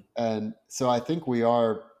 And so I think we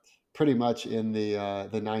are pretty much in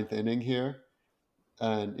the ninth inning here.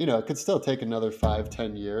 And, it could still take another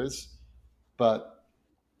 5-10 years, but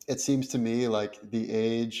it seems to me like the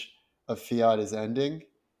age of fiat is ending,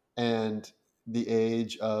 and the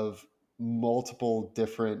age of multiple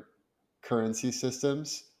different currency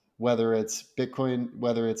systems, whether it's Bitcoin,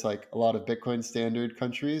 whether it's like a lot of Bitcoin standard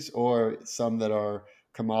countries or some that are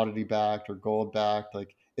commodity backed or gold backed,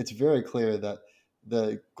 like it's very clear that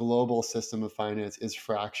the global system of finance is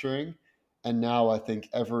fracturing. And now I think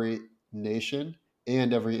every nation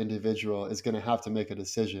and every individual is going to have to make a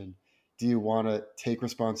decision. Do you want to take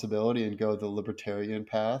responsibility and go the libertarian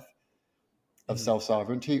path of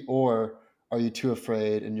self-sovereignty, or are you too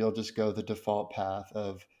afraid and you'll just go the default path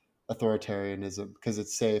of authoritarianism because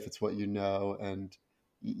it's safe, it's what you know, and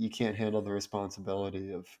you can't handle the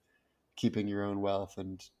responsibility of keeping your own wealth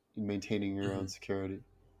and maintaining your own security?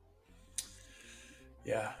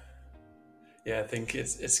 Yeah, I think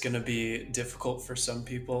it's going to be difficult for some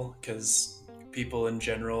people, because people in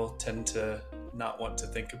general tend to not want to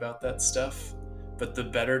think about that stuff. But the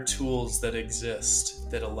better tools that exist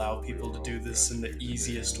that allow people to do this in the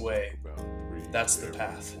easiest way, that's the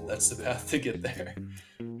path. That's the path to get there.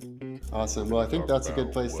 Awesome. Well, I think that's a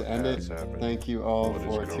good place to end it. Thank you all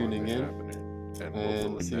for tuning in,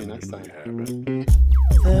 and we'll see you next time.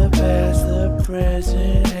 The past, the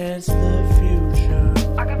present, and the future.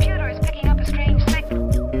 Our computer is picking up a strange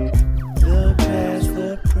signal. The past,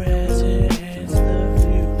 the present, and the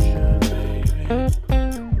future,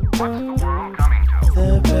 baby. What's the world coming to?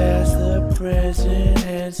 The past, the present,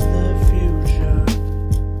 and the future.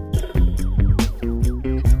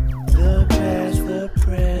 The past, the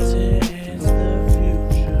present, and the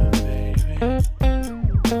future, baby.